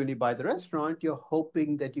essentially, when you buy the restaurant, you're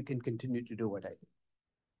hoping that you can continue to do what I do.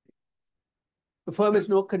 The firm has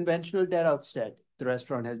no conventional debt outstanding. The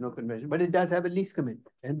restaurant has no conventional, but it does have a lease commitment.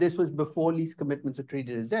 And this was before lease commitments are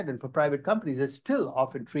treated as debt. And for private companies, they're still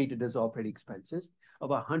often treated as operating expenses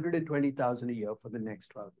of $120,000 a year for the next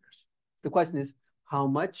 12 years. The question is, how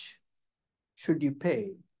much should you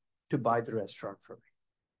pay to buy the restaurant from me?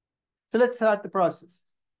 So let's start the process.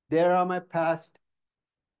 There are my past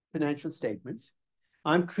financial statements.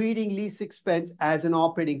 I'm treating lease expense as an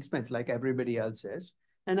operating expense like everybody else is.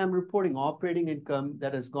 And I'm reporting operating income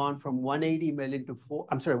that has gone from $180,000 to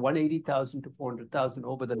 $400,000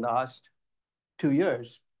 over the last 2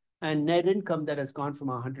 years, and net income that has gone from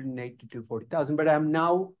 $108,000 to $240,000. But I'm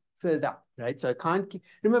now filled up, right? So I can't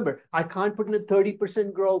remember, I can't put in a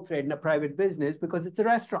 30% growth rate in a private business because it's a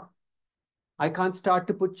restaurant. I can't start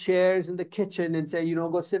to put chairs in the kitchen and say,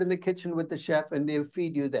 go sit in the kitchen with the chef and they'll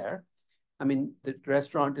feed you there. I mean, the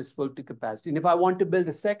restaurant is full to capacity. And if I want to build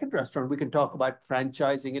a second restaurant, we can talk about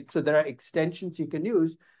franchising it. So there are extensions you can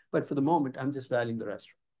use, but for the moment, I'm just valuing the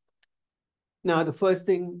restaurant. Now, the first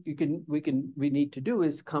thing we need to do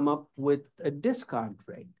is come up with a discount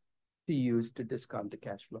rate to use to discount the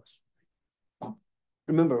cash flows.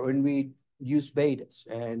 Remember, when we use betas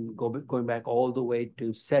and going back all the way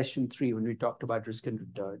to session 3, when we talked about risk and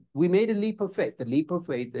return, we made a leap of faith. The leap of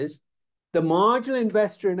faith is the marginal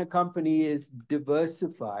investor in a company is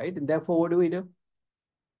diversified, and therefore, what do?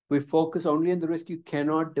 We focus only on the risk you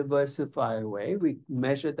cannot diversify away. We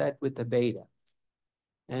measure that with the beta,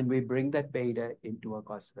 and we bring that beta into our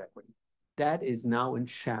cost of equity. That is now in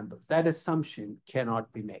shambles. That assumption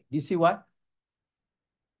cannot be made. Do you see what?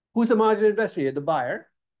 Who's the marginal investor here? The buyer.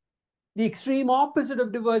 The extreme opposite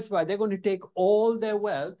of diversified. They're going to take all their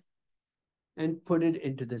wealth and put it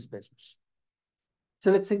into this business.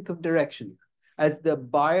 So let's think of direction. As the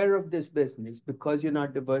buyer of this business, because you're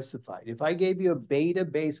not diversified, if I gave you a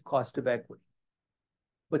beta-based cost of equity,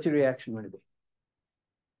 what's your reaction going to be?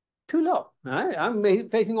 Too low. Right? I'm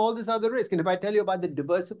facing all this other risk. And if I tell you about the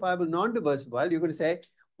diversifiable, non-diversifiable, you're going to say,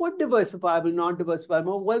 what diversifiable, non-diversifiable?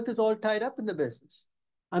 My wealth is all tied up in the business.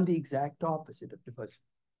 I'm the exact opposite of diversified.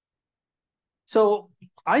 So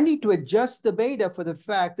I need to adjust the beta for the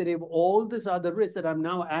fact that if all this other risk that I'm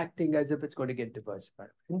now acting as if it's going to get diversified.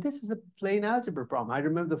 And this is a plain algebra problem. I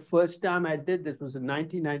remember the first time I did this was in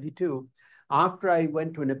 1992, after I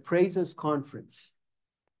went to an appraisers conference.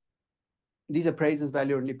 These appraisers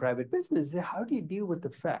value only private business. How do you deal with the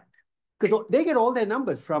fact? Because they get all their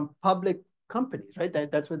numbers from public companies, right?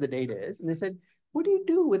 That's where the data is. And they said, what do you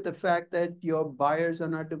do with the fact that your buyers are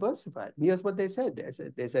not diversified? And here's what they said.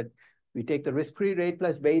 They said, we take the risk-free rate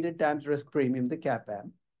plus beta times risk premium, the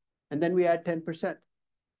CAPM, and then we add 10%. And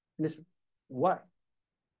this, why?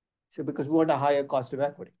 So because we want a higher cost of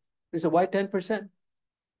equity. So why 10%?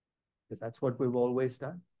 Because that's what we've always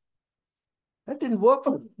done. That didn't work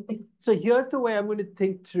for me. So here's the way I'm going to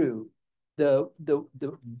think through the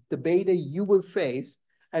beta you will face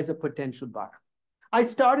as a potential buyer. I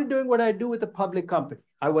started doing what I do with a public company.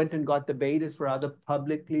 I went and got the betas for other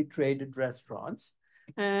publicly traded restaurants.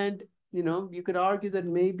 And you could argue that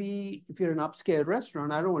maybe if you're an upscale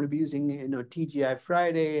restaurant, I don't want to be using, TGI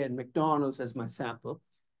Friday and McDonald's as my sample.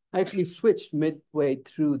 I actually switched midway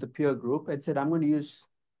through the peer group and said, I'm going to use,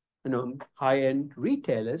 high-end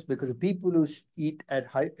retailers because the people who eat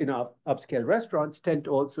at upscale restaurants tend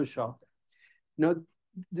to also shop there.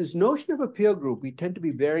 This notion of a peer group, we tend to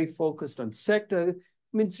be very focused on sector. I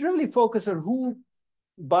mean, it's really focused on who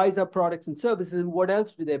buys our products and services and what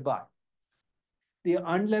else do they buy. The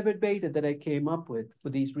unlevered beta that I came up with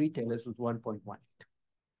for these retailers was 1.18.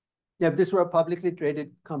 Now, if this were a publicly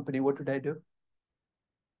traded company, what would I do?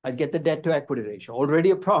 I'd get the debt to equity ratio.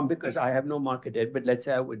 Already a problem because I have no market debt, but let's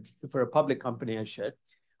say I would, for a public company,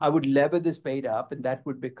 I would lever this beta up and that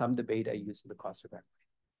would become the beta I use in the cost of equity.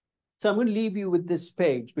 So I'm going to leave you with this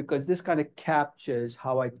page because this kind of captures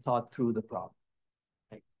how I thought through the problem.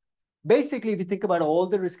 Basically, if you think about all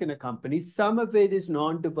the risk in a company, some of it is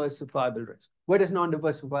non-diversifiable risk. Where does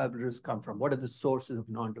non-diversifiable risk come from? What are the sources of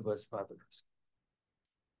non-diversifiable risk?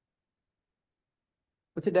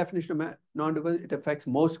 What's the definition of non-diversifiable? It affects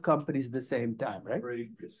most companies at the same time, right?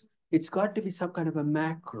 It's got to be some kind of a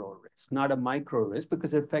macro risk, not a micro risk,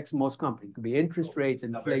 because it affects most companies. It could be interest rates,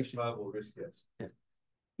 inflation. Risk, yes. Yeah.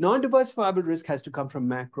 Non-diversifiable risk has to come from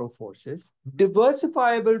macro forces.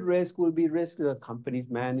 Diversifiable risk will be risk that a company's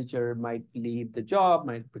manager might leave the job,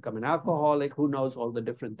 might become an alcoholic, who knows, all the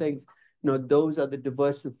different things. Those are the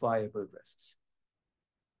diversifiable risks.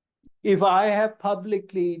 If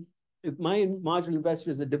my marginal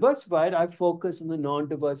investors are diversified, I focus on the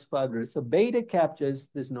non-diversifiable risk. So beta captures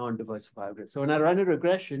this non-diversifiable risk. So when I run a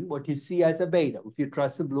regression, what you see as a beta, if you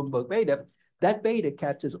trust the Bloomberg beta, that beta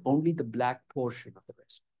captures only the black portion of the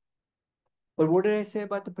risk. But what did I say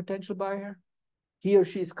about the potential buyer? He or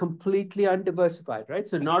she is completely undiversified, right?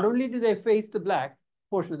 So not only do they face the black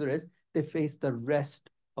portion of the risk, they face the rest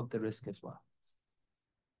of the risk as well.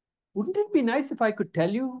 Wouldn't it be nice if I could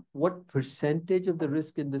tell you what percentage of the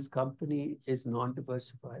risk in this company is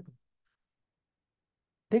non-diversifiable?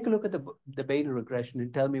 Take a look at the beta regression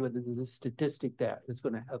and tell me whether there's a statistic there that's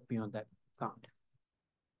going to help me on that count.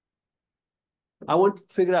 I want to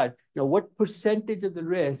figure out, what percentage of the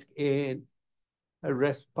risk in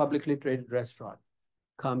a publicly traded restaurant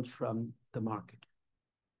comes from the market.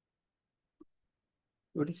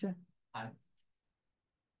 What do you say?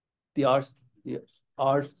 The R's, yes.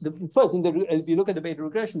 First, if you look at the beta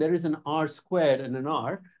regression, there is an R squared and an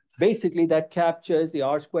R. Basically, that captures the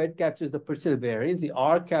R squared captures the percent variance, the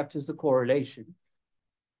R captures the correlation.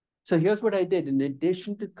 So here's what I did. In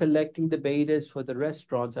addition to collecting the betas for the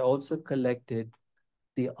restaurants, I also collected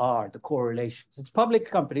the R, the correlations. It's public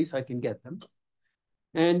company, so I can get them.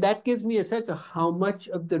 And that gives me a sense of how much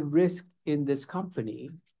of the risk in this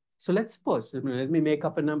company. So let's suppose, let me make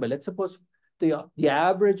up a number. Let's suppose the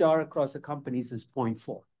average R across the companies is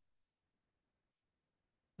 0.4.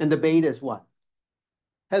 And the beta is 1.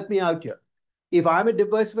 Help me out here. If I'm a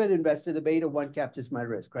diversified investor, the beta 1 captures my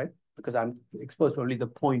risk, right? Because I'm exposed to only the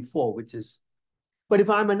 0.4, which is. But if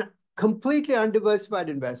I'm a completely undiversified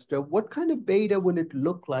investor, what kind of beta would it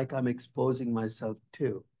look like I'm exposing myself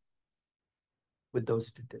to with those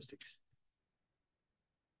statistics?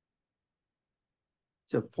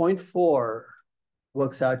 So 0.4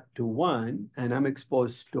 works out to 1, and I'm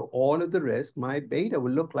exposed to all of the risk. My beta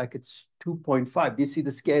will look like it's 2.5. You see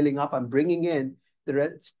the scaling up? I'm bringing in the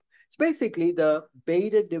rest. It's basically the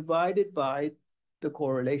beta divided by the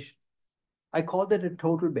correlation. I call that a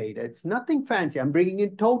total beta. It's nothing fancy. I'm bringing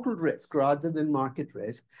in total risk rather than market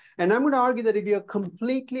risk. And I'm going to argue that if you're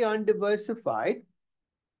completely undiversified,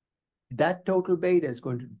 that total beta is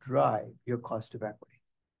going to drive your cost of equity.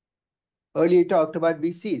 Earlier, you talked about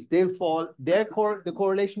VCs. They'll fall. The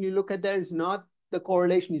correlation you look at there is not the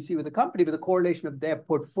correlation you see with the company, but the correlation of their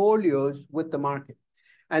portfolios with the market.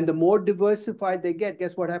 And the more diversified they get,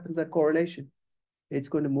 guess what happens to that correlation? It's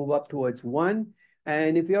going to move up towards 1.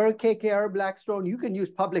 And if you're a KKR Blackstone, you can use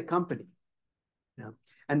public company.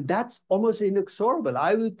 And that's almost inexorable.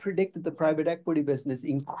 I will predict that the private equity business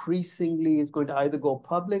increasingly is going to either go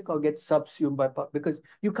public or get subsumed by public, because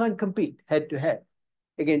you can't compete head to head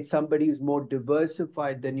against somebody who's more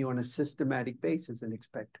diversified than you on a systematic basis and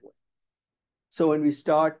expect to win. So when we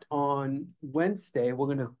start on Wednesday, we're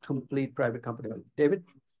going to complete private company. David?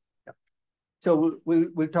 Yeah. So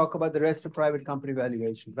we'll talk about the rest of private company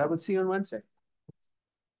valuation. I will see you on Wednesday.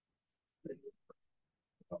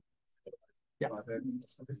 Yeah.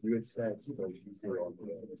 You had said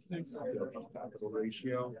capital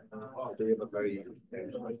ratio. They have a very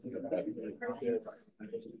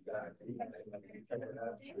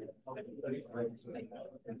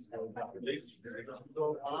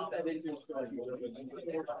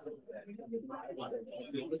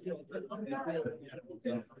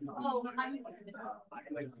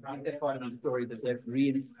that part of the story that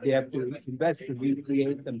they have to invest to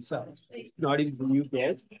recreate themselves. Not even the new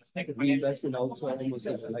growth. Reinvest in also almost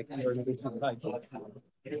like a cycle.